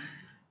า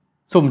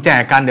สุ่มแจ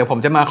กกันเดี๋ยวผม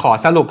จะมาขอ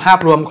สรุปภาพ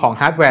รวมของ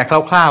ฮาร์ดแวร์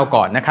คร่าวๆ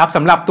ก่อนนะครับส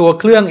ำหรับตัว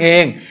เครื่องเอ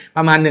งป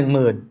ระมาณ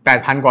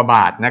 18,000 กว่าบ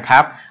าทนะครั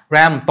บแร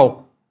มตก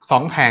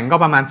2แผงก็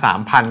ประมาณ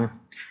 3,000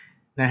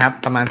 นะครับ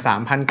ประมาณ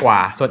 3,000 กว่า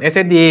ส่วน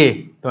SSD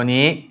ตัว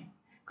นี้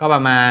ก็ปร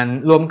ะมาณ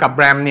รวมกับ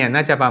แรมเนี่ยน่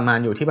าจะประมาณ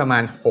อยู่ที่ประมา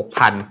ณ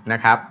 6,000 นะ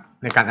ครับ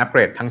ในการอัปเกร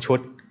ดทั้งชุด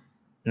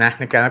นะ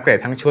ในการอัปเกรด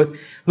ทั้งชุด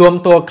รวม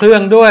ตัวเครื่อ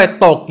งด้วย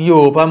ตกอ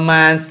ยู่ประม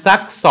าณสัก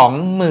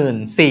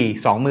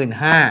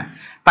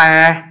 24,000-25,000 แต่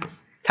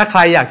ถ้าใคร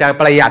อยากจะ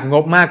ประหยัดง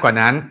บมากกว่า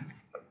นั้น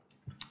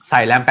ใส่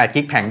แรม8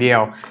 กิกแผงเดียว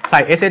ใส่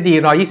SSD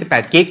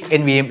 128 กิก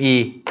NVMe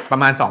ประ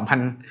มาณ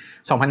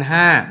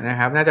 2,500 นะค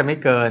รับน่าจะไม่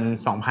เกิน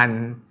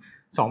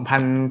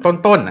 2,000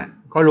 ต้น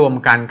ๆก็รวม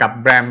กันกับ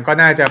แรมก็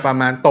น่าจะประ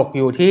มาณตกอ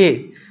ยู่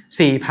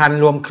ที่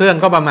 4,000 รวมเครื่อง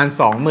ก็ประมาณ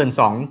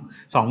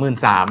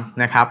 22,000-23,000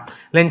 นะครับ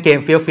เล่นเกม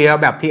เฟี้ยว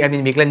ๆแบบที่แอดมิ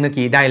นบิ๊กเล่นเมื่อ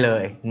กี้ได้เล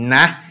ยน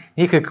ะ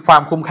นี่คือควา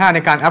มคุ้มค่าใน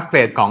การอัปเกร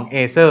ดของ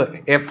Acer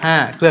F5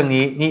 เครื่อง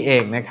นี้นี่เอ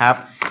งนะครับ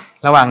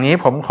ระหว่างนี้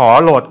ผมขอ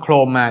โหลดโคร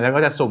มมาแล้วก็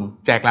จะสุ่ม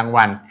แจกราง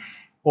วัล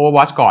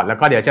Overwatch ก่อนแล้ว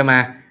ก็เดี๋ยวจะมา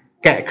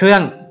แกะเครื่อ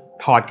ง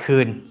ถอดคื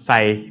นใส่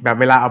แบบ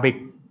เวลาเอาไป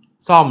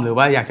ซ่อมหรือ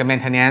ว่าอยากจะ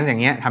maintenance อย่า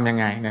งเงี้ยทำยัง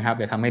ไงนะครับเ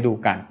ดี๋ยวทำให้ดู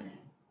กัน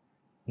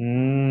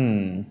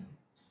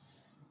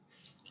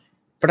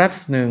แป๊บ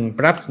ห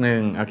นึ่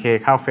งโอเค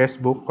เข้า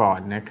Facebook ก่อน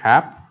นะครั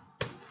บ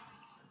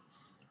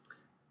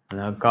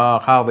แล้วก็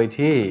เข้าไป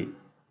ที่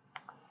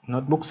โน้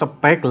ตบุ๊กส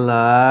เปคเล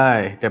ย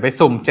เดี๋ยวไป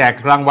สุ่มแจก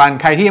รางวัล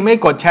ใครที่ยังไม่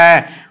กดแช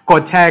ร์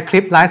คลิ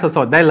ปไลฟ์ส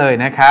ดๆได้เลย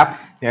นะครับ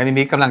เดี๋ยวอัน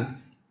นี้กำลัง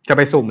จะไ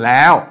ปสุ่มแ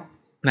ล้ว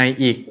ใน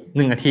อีก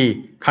1 นาที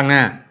ข้างหน้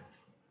า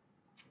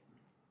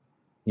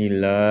นี่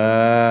เล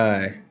ย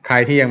ใคร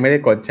ที่ยังไม่ได้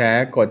กดแ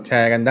ช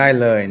ร์กันได้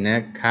เลยนะ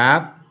ครับ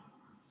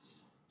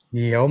เ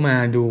ดี๋ยวมา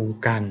ดู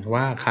กัน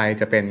ว่าใคร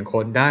จะเป็นค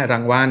นได้รา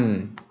งวัล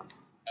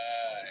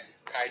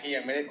ใครที่ยั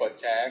งไม่ได้กด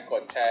แชร์กั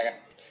น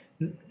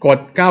กด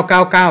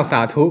999สา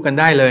ธุกัน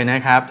ได้เลยนะ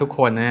ครับทุกค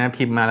นนะ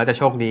พิมพ์มาแล้วจะ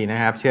โชคดีนะ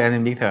ครับเชื่อแอดมิ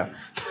นบิ๊กเถอะ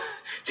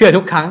เชื่อ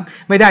ทุกครั้ง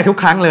ไม่ได้ทุก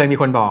ครั้งเลยมี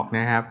คนบอกน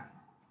ะครับ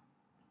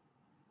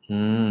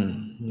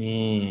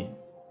นี่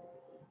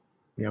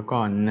เดี๋ยว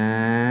ก่อนนะ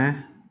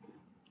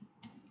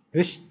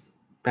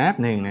แป๊บ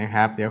หนึ่งนะค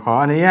รับเดี๋ยวขอ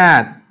อนุญา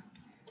ต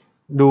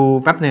ดู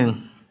แป๊บหนึ่ง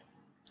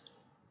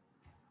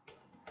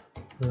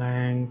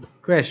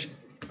language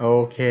โอ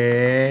เค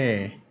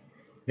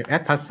เดี๋ยวแอ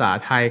ดภาษา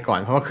ไทยก่อน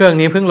เพราะว่าเครื่อง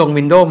นี้เพิ่งลง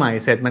Windows ใหม่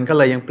เสร็จมันก็เ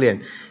ลยยังเปลี่ยน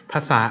ภ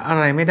าษาอะ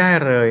ไรไม่ได้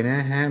เลยนะ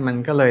ฮะมัน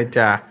ก็เลยจ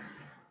ะ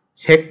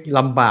เช็คล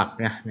ำบาก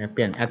เนี่ยเป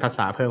ลี่ยนแอดภาษ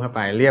าเพิ่มเข้าไป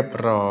เรียบ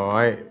ร้อ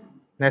ย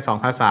ได้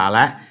2 ภาษาแ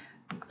ล้ว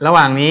ระห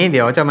ว่างนี้เ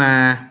ดี๋ยวจะมา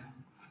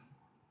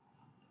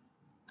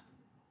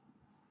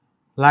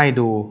ไล่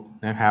ดู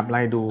นะครับไ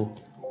ล่ดู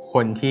ค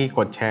นที่ก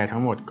ดแชร์ทั้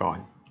งหมดก่อน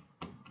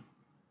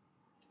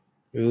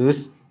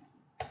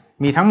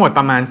มีทั้งหมดป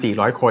ระมาณ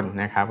400 คน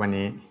นะครับวัน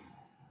นี้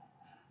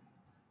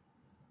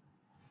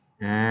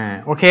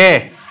โอเค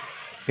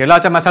เดี๋ยวเรา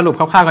จะมาสรุป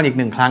คร่าวๆกันอีก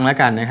1 ครั้งแล้ว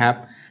กันนะครับ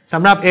ส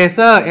ำหรับ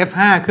Acer F5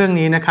 เครื่อง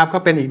นี้นะครับก็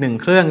เป็นอีก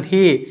1 เครื่อง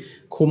ที่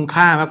คุ้ม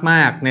ค่าม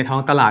ากๆในท้อ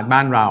งตลาดบ้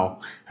านเรา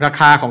รา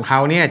คาของเขา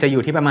เนี่ยจะอ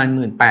ยู่ที่ประมาณ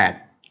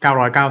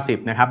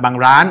 18,990 นะครับบาง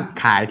ร้าน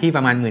ขายที่ป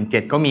ระมาณ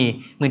 17,000 ก็มี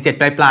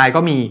 17,000 ปลายๆก็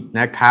มี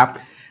นะครับ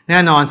แน่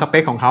นอนสเป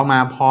คของเขามา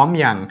พร้อม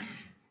อย่าง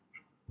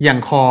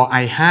Core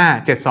i5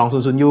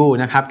 7200U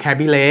นะครับ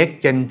Kaby Lake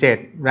Gen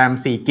 7 RAM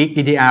 4 GB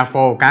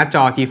DDR4 การ์ดจ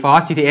อ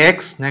GeForce GTX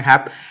นะครับ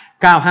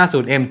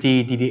 950mg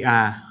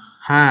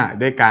DDR5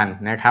 ด้วยกัน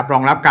นะครับรอ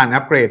งรับการอั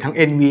ปเกรดทั้ง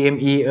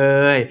NVMe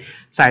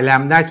ใส่แร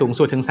มได้สูง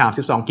สุดถึง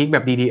32 GB แบ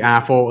บ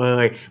DDR4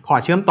 พอร์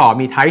ตเชื่อมต่อ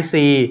มี Type C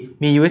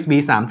มี USB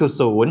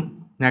 3.0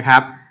 นะครั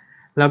บ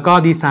แล้วก็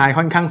ดีไซน์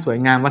ค่อนข้างสวย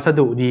งามวัส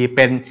ดุดีเ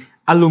ป็น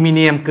อลูมิเ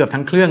นียมเกือบ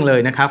ทั้งเครื่องเลย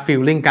นะครับฟี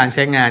ลลิ่งการใ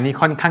ช้งานนี่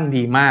ค่อนข้าง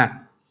ดีมาก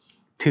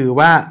ถือ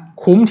ว่า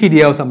คุ้มทีเ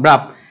ดียวสำหรับ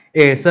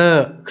Acer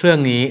เครื่อง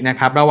นี้นะ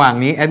ครับระหว่าง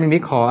นี้แอดมิน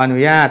บิ๊กขออนุ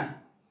ญาต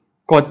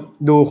กด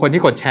ดูคน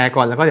ที่กดแชร์ก่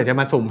อนแล้วก็เดี๋ยวจะ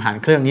มาสุ่มหา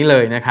เครื่องนี้เล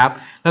ยนะครับ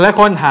หลาย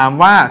คนถาม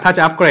ว่าถ้าจ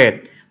ะอัปเกรด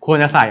ควร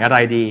จะใส่อะไร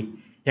ดี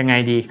ยังไง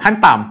ดีขั้น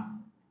ต่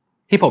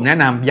ที่ผมแนะ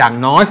นำอย่าง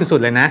น้อยสุด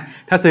ๆเลยนะ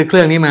ถ้าซื้อเค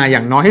รื่องนี้มาอย่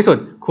างน้อยที่สุด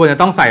ควรจะ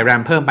ต้องใส่แร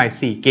มเพิ่มไป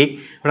4กิก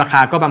ราคา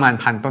ก็ประมาณ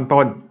พัน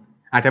ต้น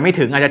ๆอาจจะไม่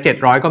ถึงอาจจะ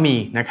700ก็มี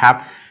นะครับ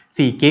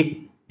4กิก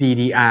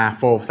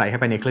DDR4 ใส่เข้า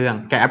ไปในเครื่อง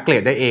แกอัปเกร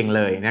ดได้เองเ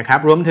ลยนะครับ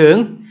รวมถึง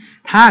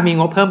ถ้ามี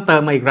งบเพิ่มเติ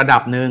มมาอีกระดั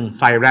บหนึ่ง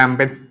ใส่แรม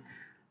เป็น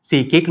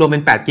4กิกรวมเป็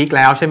น8กิกแ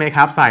ล้วใช่ไหมค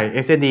รับใส่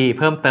SSD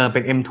เพิ่มเติมเป็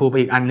น M2 ไป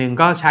อีกอันนึง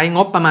ก็ใช้ง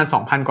บประมาณ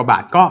 2,000 กว่าบา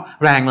ทก็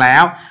แรงแล้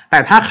วแต่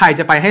ถ้าใคร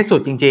จะไปให้สุ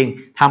ดจริง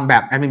ๆทำแบ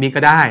บ NVMe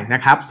ก็ได้น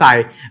ะครับใส่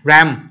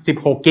RAM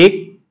 16กิก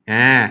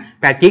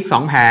8กิก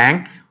2แผง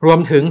รวม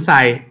ถึงใ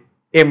ส่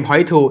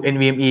M.2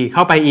 NVMe เข้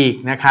าไปอีก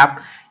นะครับ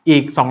อี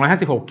ก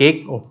256กิก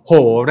โอ้โห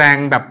แรง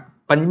แบบ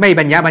ไม่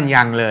บรรยะบรร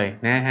ยังเลย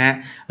นะฮะ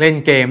เล่น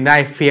เกมได้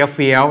เ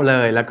ฟี้ยวๆเล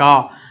ยแล้วก็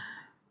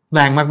แร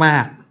งมา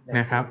กๆน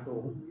ะครับ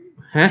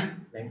ฮะ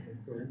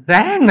แร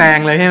ง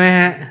เลยใช่ไหม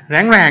ฮะแร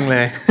งเล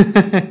ย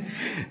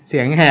เสี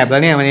ยงแหบแล้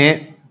วเนี่ยวันนี้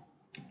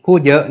พูด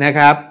เยอะนะค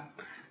รับ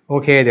โอ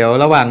เคเดี๋ยว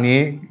ระหว่างนี้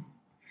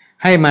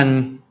ให้มัน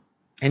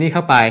ไอ้นี่เข้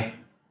าไป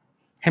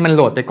ให้มันโห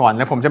ลดไปก่อนแ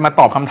ล้วผมจะมา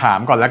ตอบคำถาม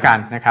ก่อนแล้วกัน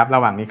นะครับระ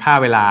หว่างนี้ค่า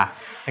เวลา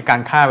ในการ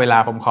ค่าเวลา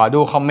ผมขอดู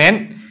คอมเมน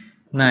ต์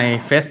ใน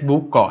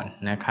Facebook ก่อน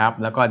นะครับ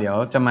แล้วก็เดี๋ยว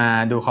จะมา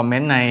ดูคอมเม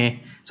นต์ใน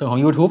ส่วนของ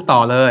YouTube ต่อ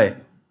เลย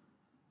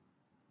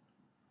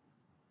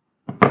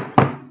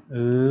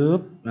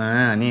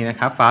นี่นะ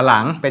ครับฝาหลั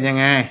งเป็นยัง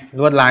ไง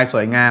ลวดลายส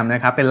วยงามนะ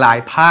ครับเป็นลาย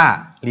ผ้า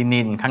ลิ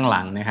นินข้างห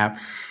ลังนะครับ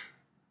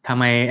ทำ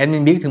ไมแอดมิ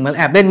นบิ๊กถึงมาแ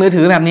อบเล่นมือ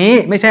ถือแบบนี้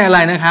ไม่ใช่อะไร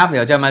นะครับเ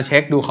ดี๋ยวจะมาเช็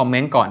คดูคอมเม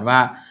นต์ก่อนว่า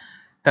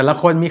แต่ละ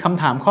คนมีค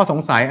ำถามข้อสง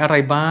สัยอะไร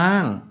บ้า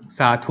งส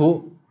าธุ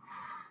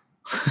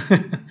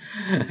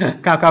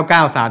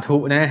 999 สาธุ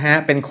นะฮะ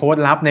เป็นโค้ด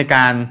ลับในก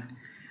าร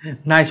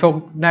ได้โชค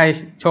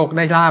ไ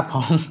ด้ลาภข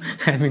อง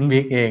แอดมิน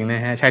บิ๊กเองน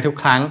ะฮะใช้ทุก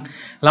ครั้ง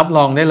รับร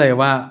องได้เลย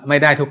ว่าไม่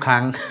ได้ทุกครั้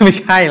ง ไม่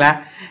ใช่ละ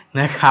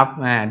นะครับ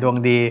ดวง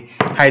ดี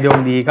ใครดวง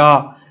ดีก็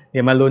เ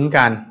ดี๋ยวมาลุ้น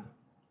กัน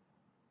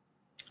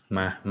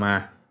มา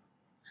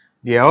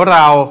เดี๋ยวเร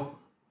า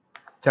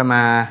จะม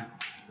า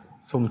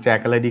สุ่มแจก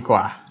กันเลยดีก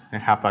ว่าน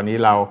ะครับตอนนี้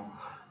เรา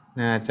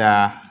น่าจะ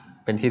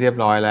เป็นที่เรียบ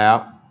ร้อยแล้ว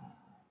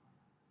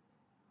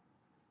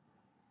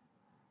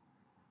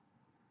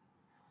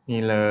นี่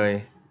เลย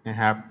นะ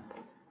ครับ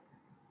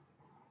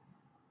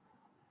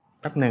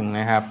แป๊บหนึ่งน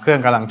ะครับเครื่อง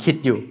กำลังคิด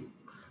อยู่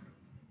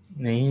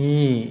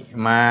นี่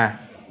มา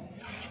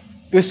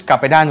กลับ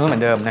ไปด้านนู้นเหมือ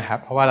นเดิมนะครับ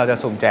เพราะว่าเราจะ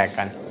สุ่มแจก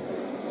กัน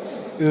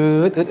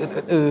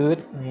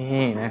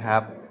นี่นะครั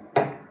บ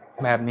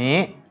แบบนี้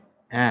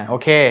โอ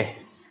เค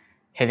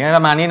เห็นกันป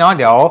ระมาณนี้เนาะ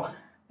เดี๋ยว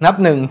นับ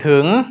1ถึ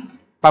ง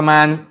ประมา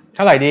ณเ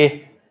ท่าไหร่ดี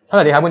ค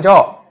รับคุณโจ้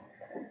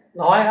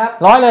100ครับ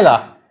100เลยเหรอ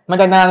มัน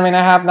จะนานไหมน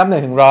ะครับนับ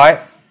1ถึง100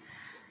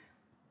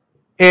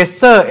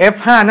 Acer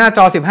F5 หน้าจ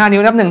อ15นิ้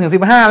วนับ1ถึง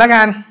15แล้ว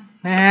กัน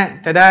นะฮะ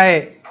จะได้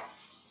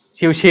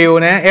ชิว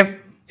ๆนะ F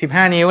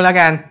 15นิ้วแล้ว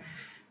กัน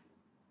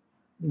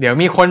เดี๋ยว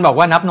มีคนบอก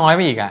ว่านับน้อยไป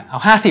อีกเอา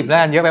50แล้ว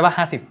กันเยอะไปป่ะ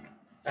80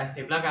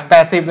แล้วกัน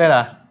80เลยเหร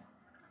อ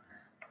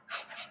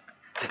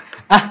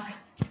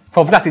ผ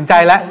มตัดสินใจ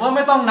แล้วผมว่าไ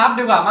ม่ต้องนับ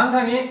ดีกว่ามั้งเท่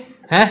านี้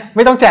ไ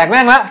ม่ต้องแจกแ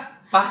ม่งละ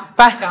ไ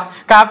ป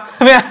กลับ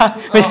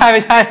ไม่ใ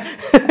ช่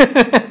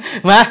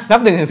มานับ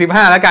1ถึง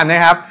15แล้วกันน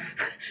ะครับ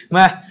ม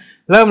า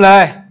เริ่มเล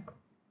ย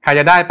ใคร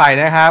จะได้ไป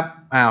นะครับ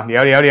เดี๋ย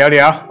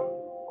ว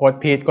กด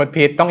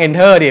ผิดต้อง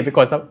enter ดิไปก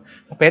ด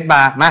space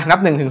bar มานับ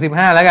1ถึง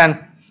15แล้วกัน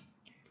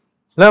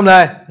เริ่มเล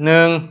ย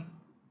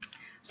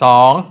1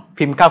 2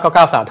พิมพ์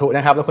999สาธุน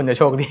ะครับแล้วคุณจะ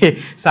โชคดี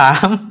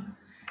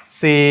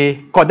3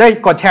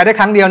 4กดแชร์ได้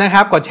ครั้งเดียวนะค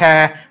รับกดแช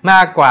ร์ม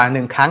ากกว่า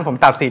1ครั้งผม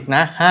ตัดสิทธิ์น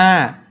ะ5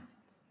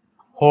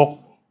 6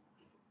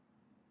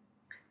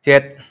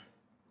 7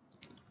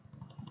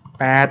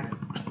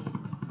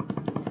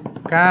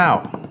 8 9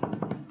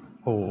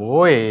โอ้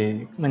ย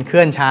มันเค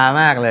ลื่อนช้า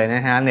มากเลยน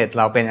ะฮะเน็ตเ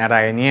ราเป็นอะไร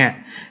เนี่ย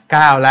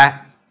9และ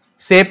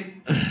10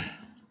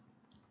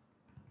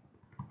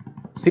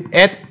 11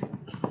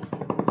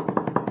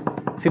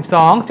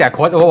 12แจกโ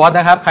ค้ด Overwatch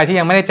นะครับใครที่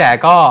ยังไม่ได้แจก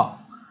ก็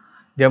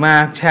เดี๋ยวมา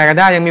แชร์กัน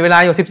ได้ยังมีเวลา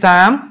อยู่13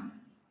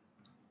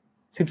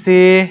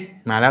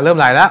 14มาแล้วเริ่ม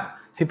ไหลแล้ว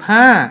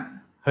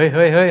15เฮ้ย15เ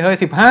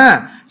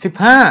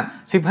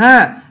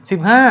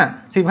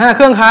ค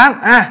รื่องค้าง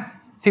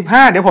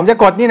15เดี๋ยวผมจะ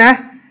กดนี่นะ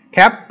แค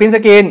ปปริ้นส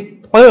กรีน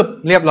ปึ๊บ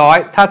เรียบร้อย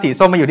ถ้าสี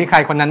ส้มมาอยู่ที่ใคร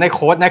คนนั้นได้โ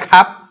ค้ดนะค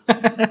รับ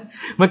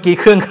เมื่อกี้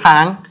เครื่องค้า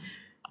ง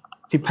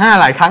15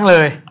หลายครั้งเล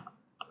ย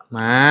ม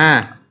า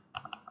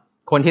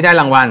คนที่ได้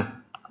รางวัล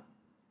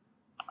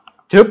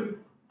จึ๊บ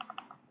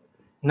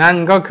นั่น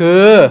ก็คื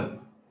อ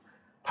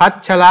พั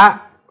ชระ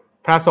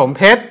ผสมเ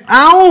พชร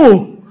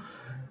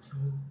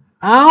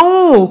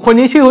คน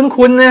นี้ชื่อ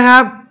คุ้นๆนะครั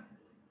บ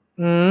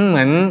เห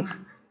มือน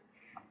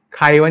ใ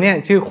ครวะเนี่ย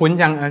ชื่อคุ้น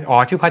จัง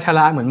ชื่อพัชร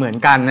ะเหมือน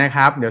กันนะค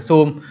รับเดี๋ยว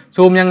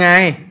ซูมยังไง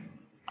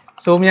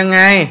ซูมอย่า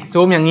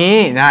งนี้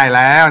ได้แ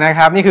ล้วนะค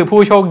รับนี่คือ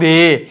ผู้โชคดี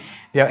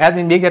เดี๋ยวแอด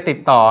มินบิ๊กจะติด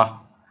ต่อ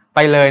ไป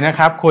เลยนะค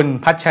รับคุณ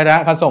พัชระ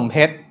ผสมเพ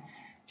ชร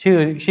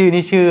ชื่อ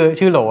นี่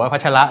ชื่อโหลพั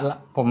ชระ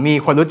ผมมี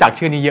คนรู้จัก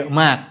ชื่อนี้เยอะ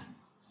มาก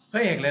พร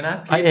ะเอกเลยนะ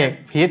พระเอก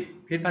พีท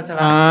พัชร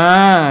ะ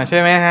ใช่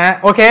ไหมฮะ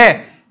โอเค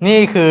นี่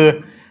คือ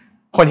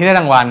คนที่ได้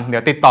รางวัลเดี๋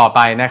ยวติดต่อไป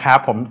นะครับ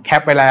ผมแค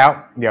ปไปแล้ว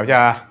เดี๋ยวจะ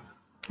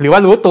หรือว่า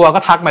รู้ตัวก็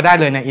ทักมาได้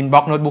เลยใน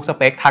inbox notebook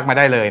spec ทักมาไ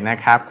ด้เลยนะ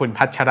ครับคุณ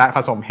พัชระผ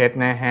สมเพชร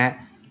นะฮะ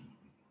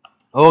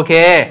โอเค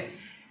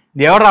เ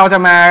ดี๋ยวเราจะ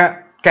มา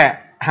แกะ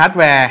ฮาร์ดแ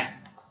วร์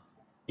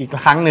อีก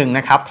ครั้งหนึ่งน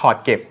ะครับถอด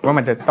เก็บว่า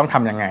มันจะต้องท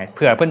ำยังไงเ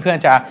ผื่อเพื่อน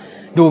ๆจะ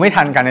ดูไม่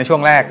ทันกันในช่ว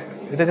งแรก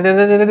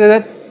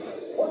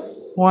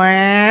แว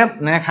บ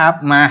นะครับ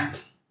มา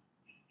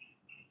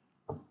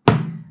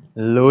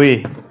ลุย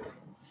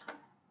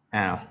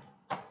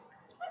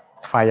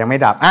ไฟยังไม่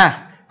ดับ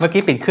เมื่อ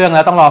กี้ปิดเครื่องแ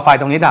ล้วต้องรอไฟ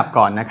ตรงนี้ดับ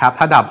ก่อนนะครับ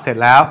ถ้าดับเสร็จ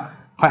แล้ว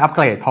ค่อยอัปเก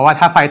รดเพราะว่า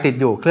ถ้าไฟติด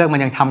อยู่เครื่องมัน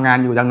ยังทำงาน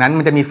อยู่ดังนั้น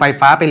มันจะมีไฟ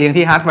ฟ้าไปเลี้ยง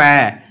ที่ฮาร์ดแว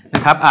ร์น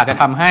ะครับอาจจะ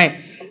ทำให้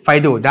ไฟ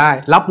ดูดได้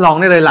รับรอง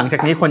ได้เลยหลังจา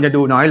กนี้คนจะ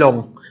ดูน้อยลง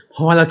เพร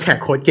าะว่าเราแจก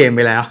โค้ดเกมไ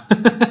ปแล้ว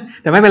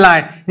แต่ไม่เป็นไร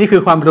นี่คื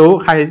อความรู้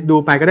ใครดู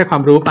ไปก็ได้ควา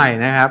มรู้ไป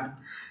นะครับ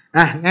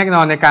แน่น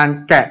อนในการ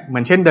แกะเหมื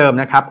อนเช่นเดิม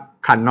นะครับ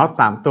ขันน็อต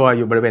3ตัวอ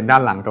ยู่บริเวณด้า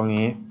นหลังตรง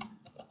นี้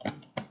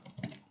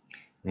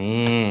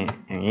นี่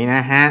อย่างนี้น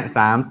ะฮะ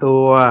3ตั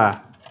ว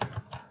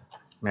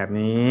แบบ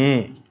นี้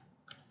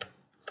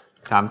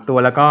3ตัว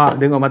แล้วก็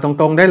ดึงออกมาต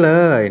รงๆได้เล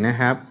ยนะ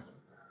ครับ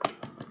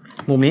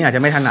มุมนี้อาจจ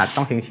ะไม่ถนัดต้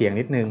องเฉียงๆ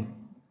นิดนึง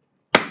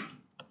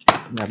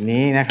แบบ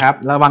นี้นะครับ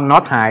ระวังน็อ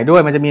ตหายด้ว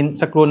ยมันจะมี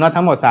สกรูน็อต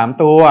ทั้งหมด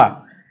3ตัว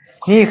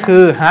นี่คื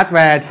อฮาร์ดแว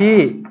ร์ที่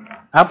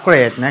อัปเกร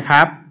ดนะค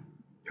รับ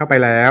เข้าไป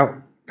แล้ว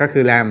ก็คื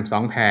อแรม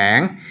2แผง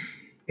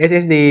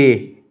SSD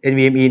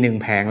NVMe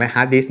 1แผงและฮ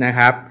าร์ดดิสก์นะค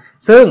รับ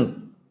ซึ่ง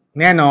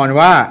แน่นอน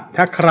ว่า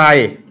ถ้าใคร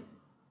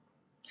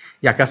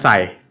อยากจะใส่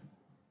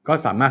ก็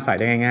สามารถใส่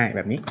ได้ง่ายๆแ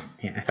บบนี้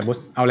เนี่ยสมมติ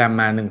เอาแรม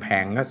มา1แผ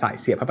งก็ใส่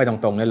เสียบเข้าไปตร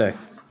งๆได้เลย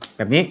แ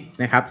บบนี้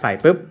นะครับใส่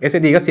ปุ๊บ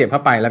SSD ก็เสียบเข้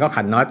าไปแล้วก็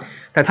ขันน็อต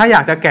แต่ถ้าอย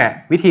ากจะแกะ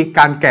วิธีก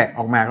ารแกะอ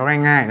อกมาก็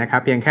ง่ายๆนะครั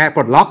บเพียงแค่ป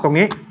ลดล็อกตรง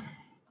นี้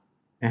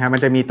นะครับมัน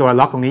จะมีตัว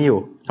ล็อกตรงนี้อยู่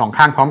2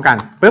ข้างพร้อมกัน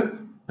ปุ๊บ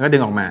แล้วก็ดึ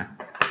งออกมา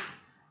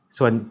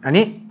ส่วนอัน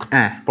นี้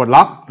ปลดล็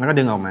อกแล้วก็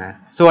ดึงออกมา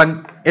ส่วน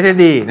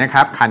SSD นะค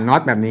รับขันน็อ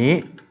ตแบบนี้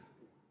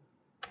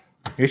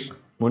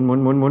หมุน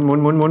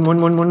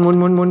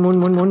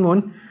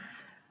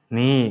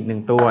นี่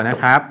1ตัวนะ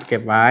ครับเก็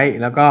บไว้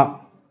แล้วก็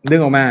ดึง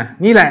ออกมา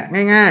นี่แหละ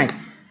ง่าย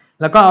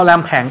ๆแล้วก็เอาแร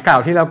มแผงเก่า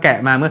ที่เราแกะ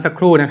มาเมื่อสักค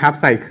รู่นะครับ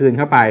ใส่คืนเ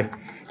ข้าไป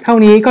เท่า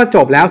นี้ก็จ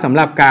บแล้วสำห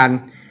รับการ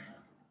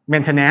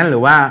maintenance หรื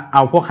อว่าเอ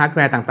าพวกฮาร์ดแว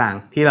ร์ต่าง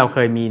ๆที่เราเค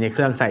ยมีในเค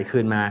รื่องใส่คื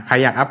นมาใคร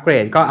อยากอัปเกร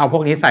ดก็เอาพว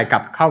กนี้ใส่กลั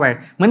บเข้าไป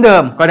เหมือนเดิ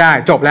มก็ได้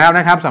จบแล้วน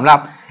ะครับสำหรับ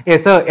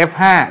Acer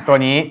F5 ตัว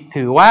นี้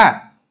ถือว่า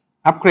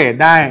อัปเกรด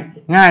ได้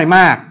ง่ายม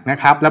ากนะ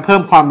ครับและเพิ่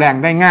มความแรง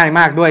ได้ง่ายม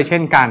ากด้วยเช่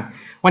นกัน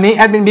วันนี้แ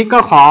อดมินบิ๊กก็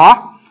ขอ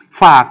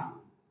ฝาก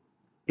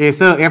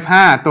Acer F5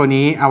 ตัว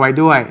นี้เอาไว้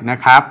ด้วยนะ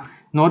ครับ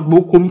โน้ต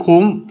บุ๊ก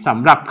คุ้มๆส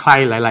ำหรับใคร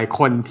หลายๆค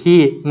นที่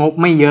งบ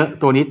ไม่เยอะ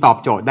ตัวนี้ตอบ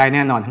โจทย์ได้แ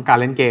น่นอนทั้งการ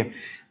เล่นเกม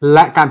แล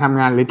ะการทำ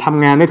งานหรือท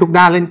ำงานได้ทุก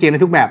ด้านเล่นเกมไ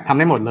ด้ทุกแบบทำ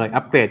ได้หมดเลย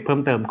อัปเกรดเพิ่ม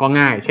เติมก็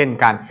ง่ายเช่น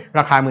กันร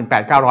าคา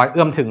 18,900 เ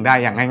อื้อมถึงได้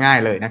อย่างง่าย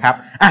ๆเลยนะครับ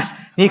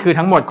นี่คือ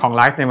ทั้งหมดของไ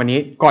ลฟ์ในวันนี้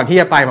ก่อนที่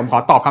จะไปผมขอ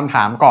ตอบคำถ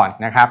ามก่อน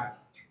นะครับ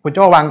คุณโ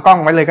จ้วางกล้อง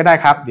ไว้เลยก็ได้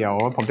ครับเดี๋ยว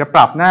ผมจะป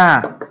รับหน้า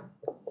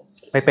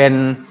ไปเป็น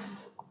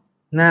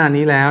หน้า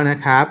นี้แล้วนะ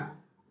ครับ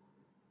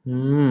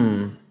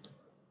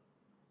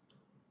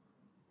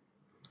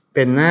เ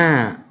ป็นหน้า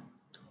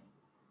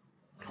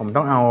ผมต้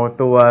องเอา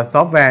ตัวซ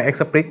อฟต์แวร์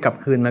Express กลับ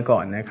คืนมาก่อ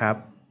นนะครับ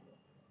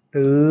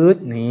ตืด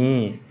นี่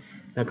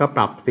แล้วก็ป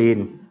รับซีน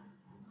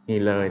นี่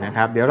เลยนะค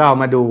รับเดี๋ยวเรา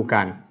มาดู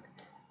กัน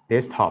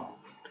Desktop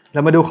เร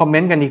ามาดูคอมเม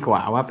นต์กันดีกว่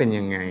าว่าเป็น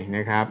ยังไงน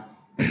ะครับ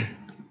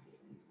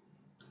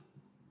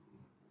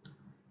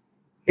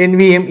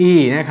NVMe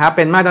นะครับเ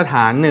ป็นมาตรฐ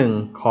านหนึ่ง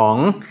ของ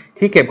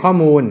ที่เก็บข้อ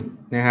มูล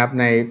นะครับ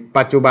ใน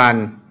ปัจจุบัน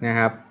นะค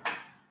รับ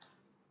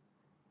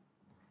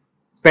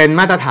เป็น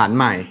มาตรฐาน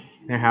ใหม่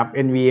นะครับ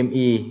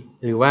NVMe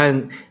หรือว่า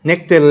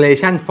Next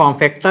Generation Form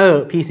Factor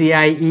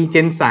PCIe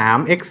Gen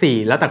 3 X4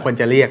 แล้วแต่คน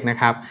จะเรียกนะ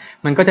ครับ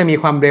มันก็จะมี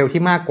ความเร็ว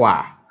ที่มากกว่า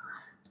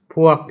พ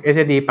วก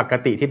SSD ปก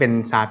ติที่เป็น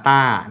SATA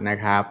นะ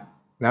ครับ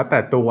แล้วแต่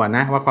ตัวน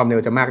ะว่าความเร็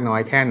วจะมากน้อ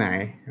ยแค่ไหน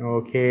โอ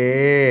เค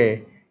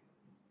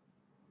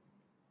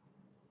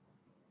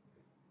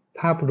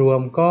ภาพรว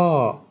มก็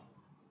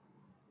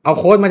เอา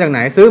โค้ดมาจากไหน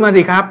ซื้อมา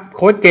สิครับโ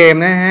ค้ดเกม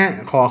นะฮะ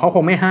ขอเขาค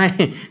งไม่ให้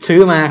ซื้อ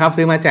มาครับ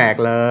ซื้อมาแจก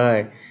เลย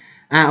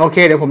โอเค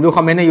เดี๋ยวผมดูค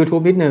อมเมนต์ใน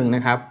YouTube นิดนึงน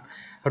ะครับ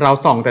เรา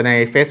ส่องแต่ใน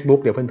Facebook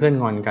เดี๋ยวเพื่อน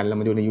ๆงอนกันเรา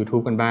มาดูใน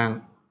YouTube กันบ้าง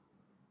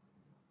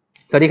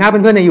สวัสดีครับเ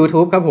พื่อนๆใน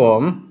YouTube ครับผ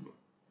ม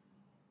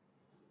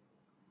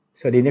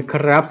สวัสดีนะค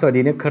รับสวัส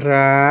ดีนะค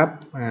รับ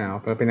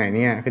ไปไหนเ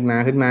นี่ยขึ้นมา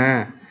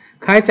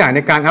ค่าใช้จ่ายใน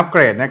การอัปเก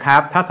รดนะครั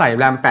บถ้าใส่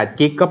RAM 8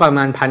 GB ก็ประม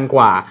าณ1,000 ก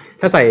ว่า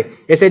ถ้าใส่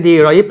SSD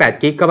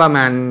 128 GB ก็ประม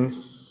าณ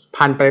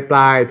1,000 ปล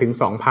ายๆถึง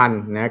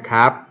 2,000 นะค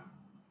รับ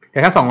แต่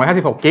ถ้า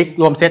256 GB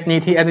รวมเซตนี้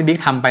ที่ NVMe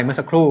ทำไปเมื่อ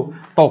สักครู่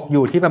ตกอ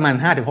ยู่ที่ประมาณ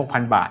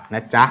 5-6,000 บาทน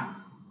ะจ๊ะ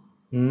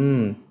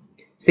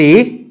สี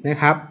นะ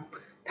ครับ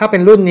ถ้าเป็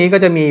นรุ่นนี้ก็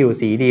จะมีอยู่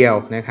สีเดียว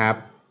นะครับ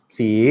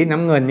สีน้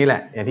ำเงินนี่แหล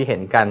ะอย่างที่เห็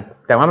นกัน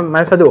แต่ว่า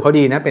วัสดุเขา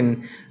ดีนะเป็น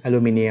อลู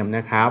มิเนียมน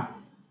ะครับ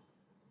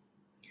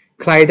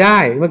ใครได้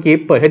เมื่อกี้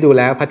เปิดให้ดู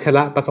แล้วพัชร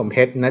ะผสมเพ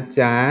ชรนะ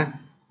จ๊ะ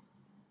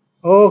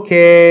โอเค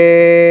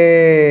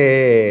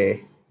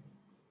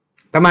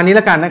ประมาณนี้แ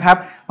ล้วกันนะครับ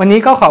วันนี้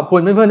ก็ขอบคุ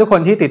ณเพื่อนๆทุกค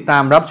นที่ติดตา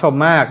มรับชม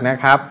มากนะ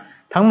ครับ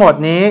ทั้งหมด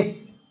นี้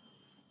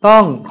ต้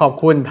องขอบ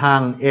คุณทาง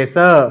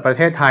Acer ประเ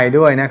ทศไทย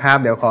ด้วยนะครับ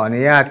เดี๋ยวขออ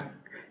นุญาต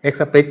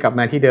Explit กลับม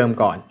าที่เดิม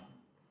ก่อน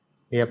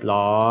เรียบ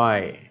ร้อย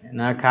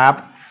นะครับ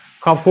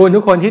ขอบคุณทุ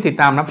กคนที่ติด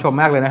ตามรับชม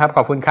มากเลยนะครับข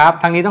อบคุณครับ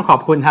ทั้งนี้ต้องขอ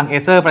บคุณทาง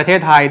Acer ประเทศ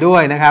ไทยด้ว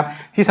ยนะครับ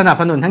ที่สนับ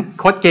สนุนทั้ง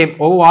โค้ดเกม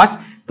Overwatch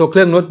ตัวเค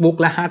รื่องโน้ตบุ๊ก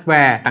และฮาร์ดแว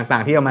ร์ต่า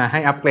งๆที่เอามาให้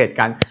อัปเกรด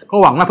กันก็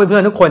หวังว่าเพื่อ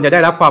นๆทุกคนจะได้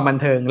รับความบัน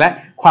เทิงและ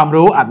ความ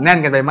รู้อัดแน่น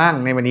กันไปมั่ง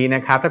ในวันนี้น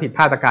ะครับถ้าผิดพ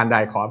ลาดประการใด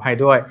ขออภัย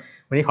ด้วย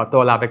วันนี้ขอตั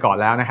วลาไปก่อน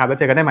แล้วนะครับแล้วเ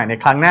จอกันได้ใหม่ใน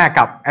ครั้งหน้า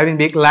กับแอดมิน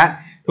บิ๊กและ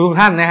ทุก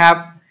ท่านนะครับ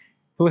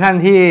ทุกท่าน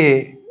ที่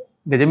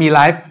เดี๋ยวจะมีไล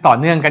ฟ์ต่อ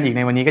เนื่องกันอีกใ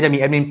นวันนี้ก็จะมี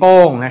แอดมินโป้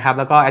งนะครับ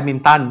แล้วก็แอดมิน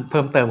ตั้นเ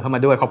พิ่มเติมเข้ามา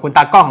ด้วยขอบคุณต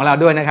ากล้องของเรา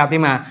ด้วยนะครับ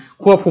ที่มา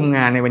ควบคุมง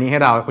านในวันนี้ให้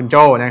เราคุณโ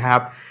จ้นะครับ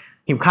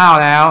หิวข้าว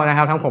แล้วนะค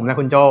รับทั้งผมและ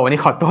คุณโจ้วันนี้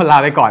ขอตัวลา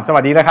ไปก่อนสวั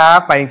สดีนะครับ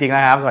ไปจริงๆแล้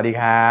วครับสวัสดี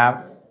ครับ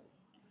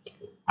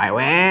ไปแว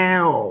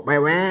ว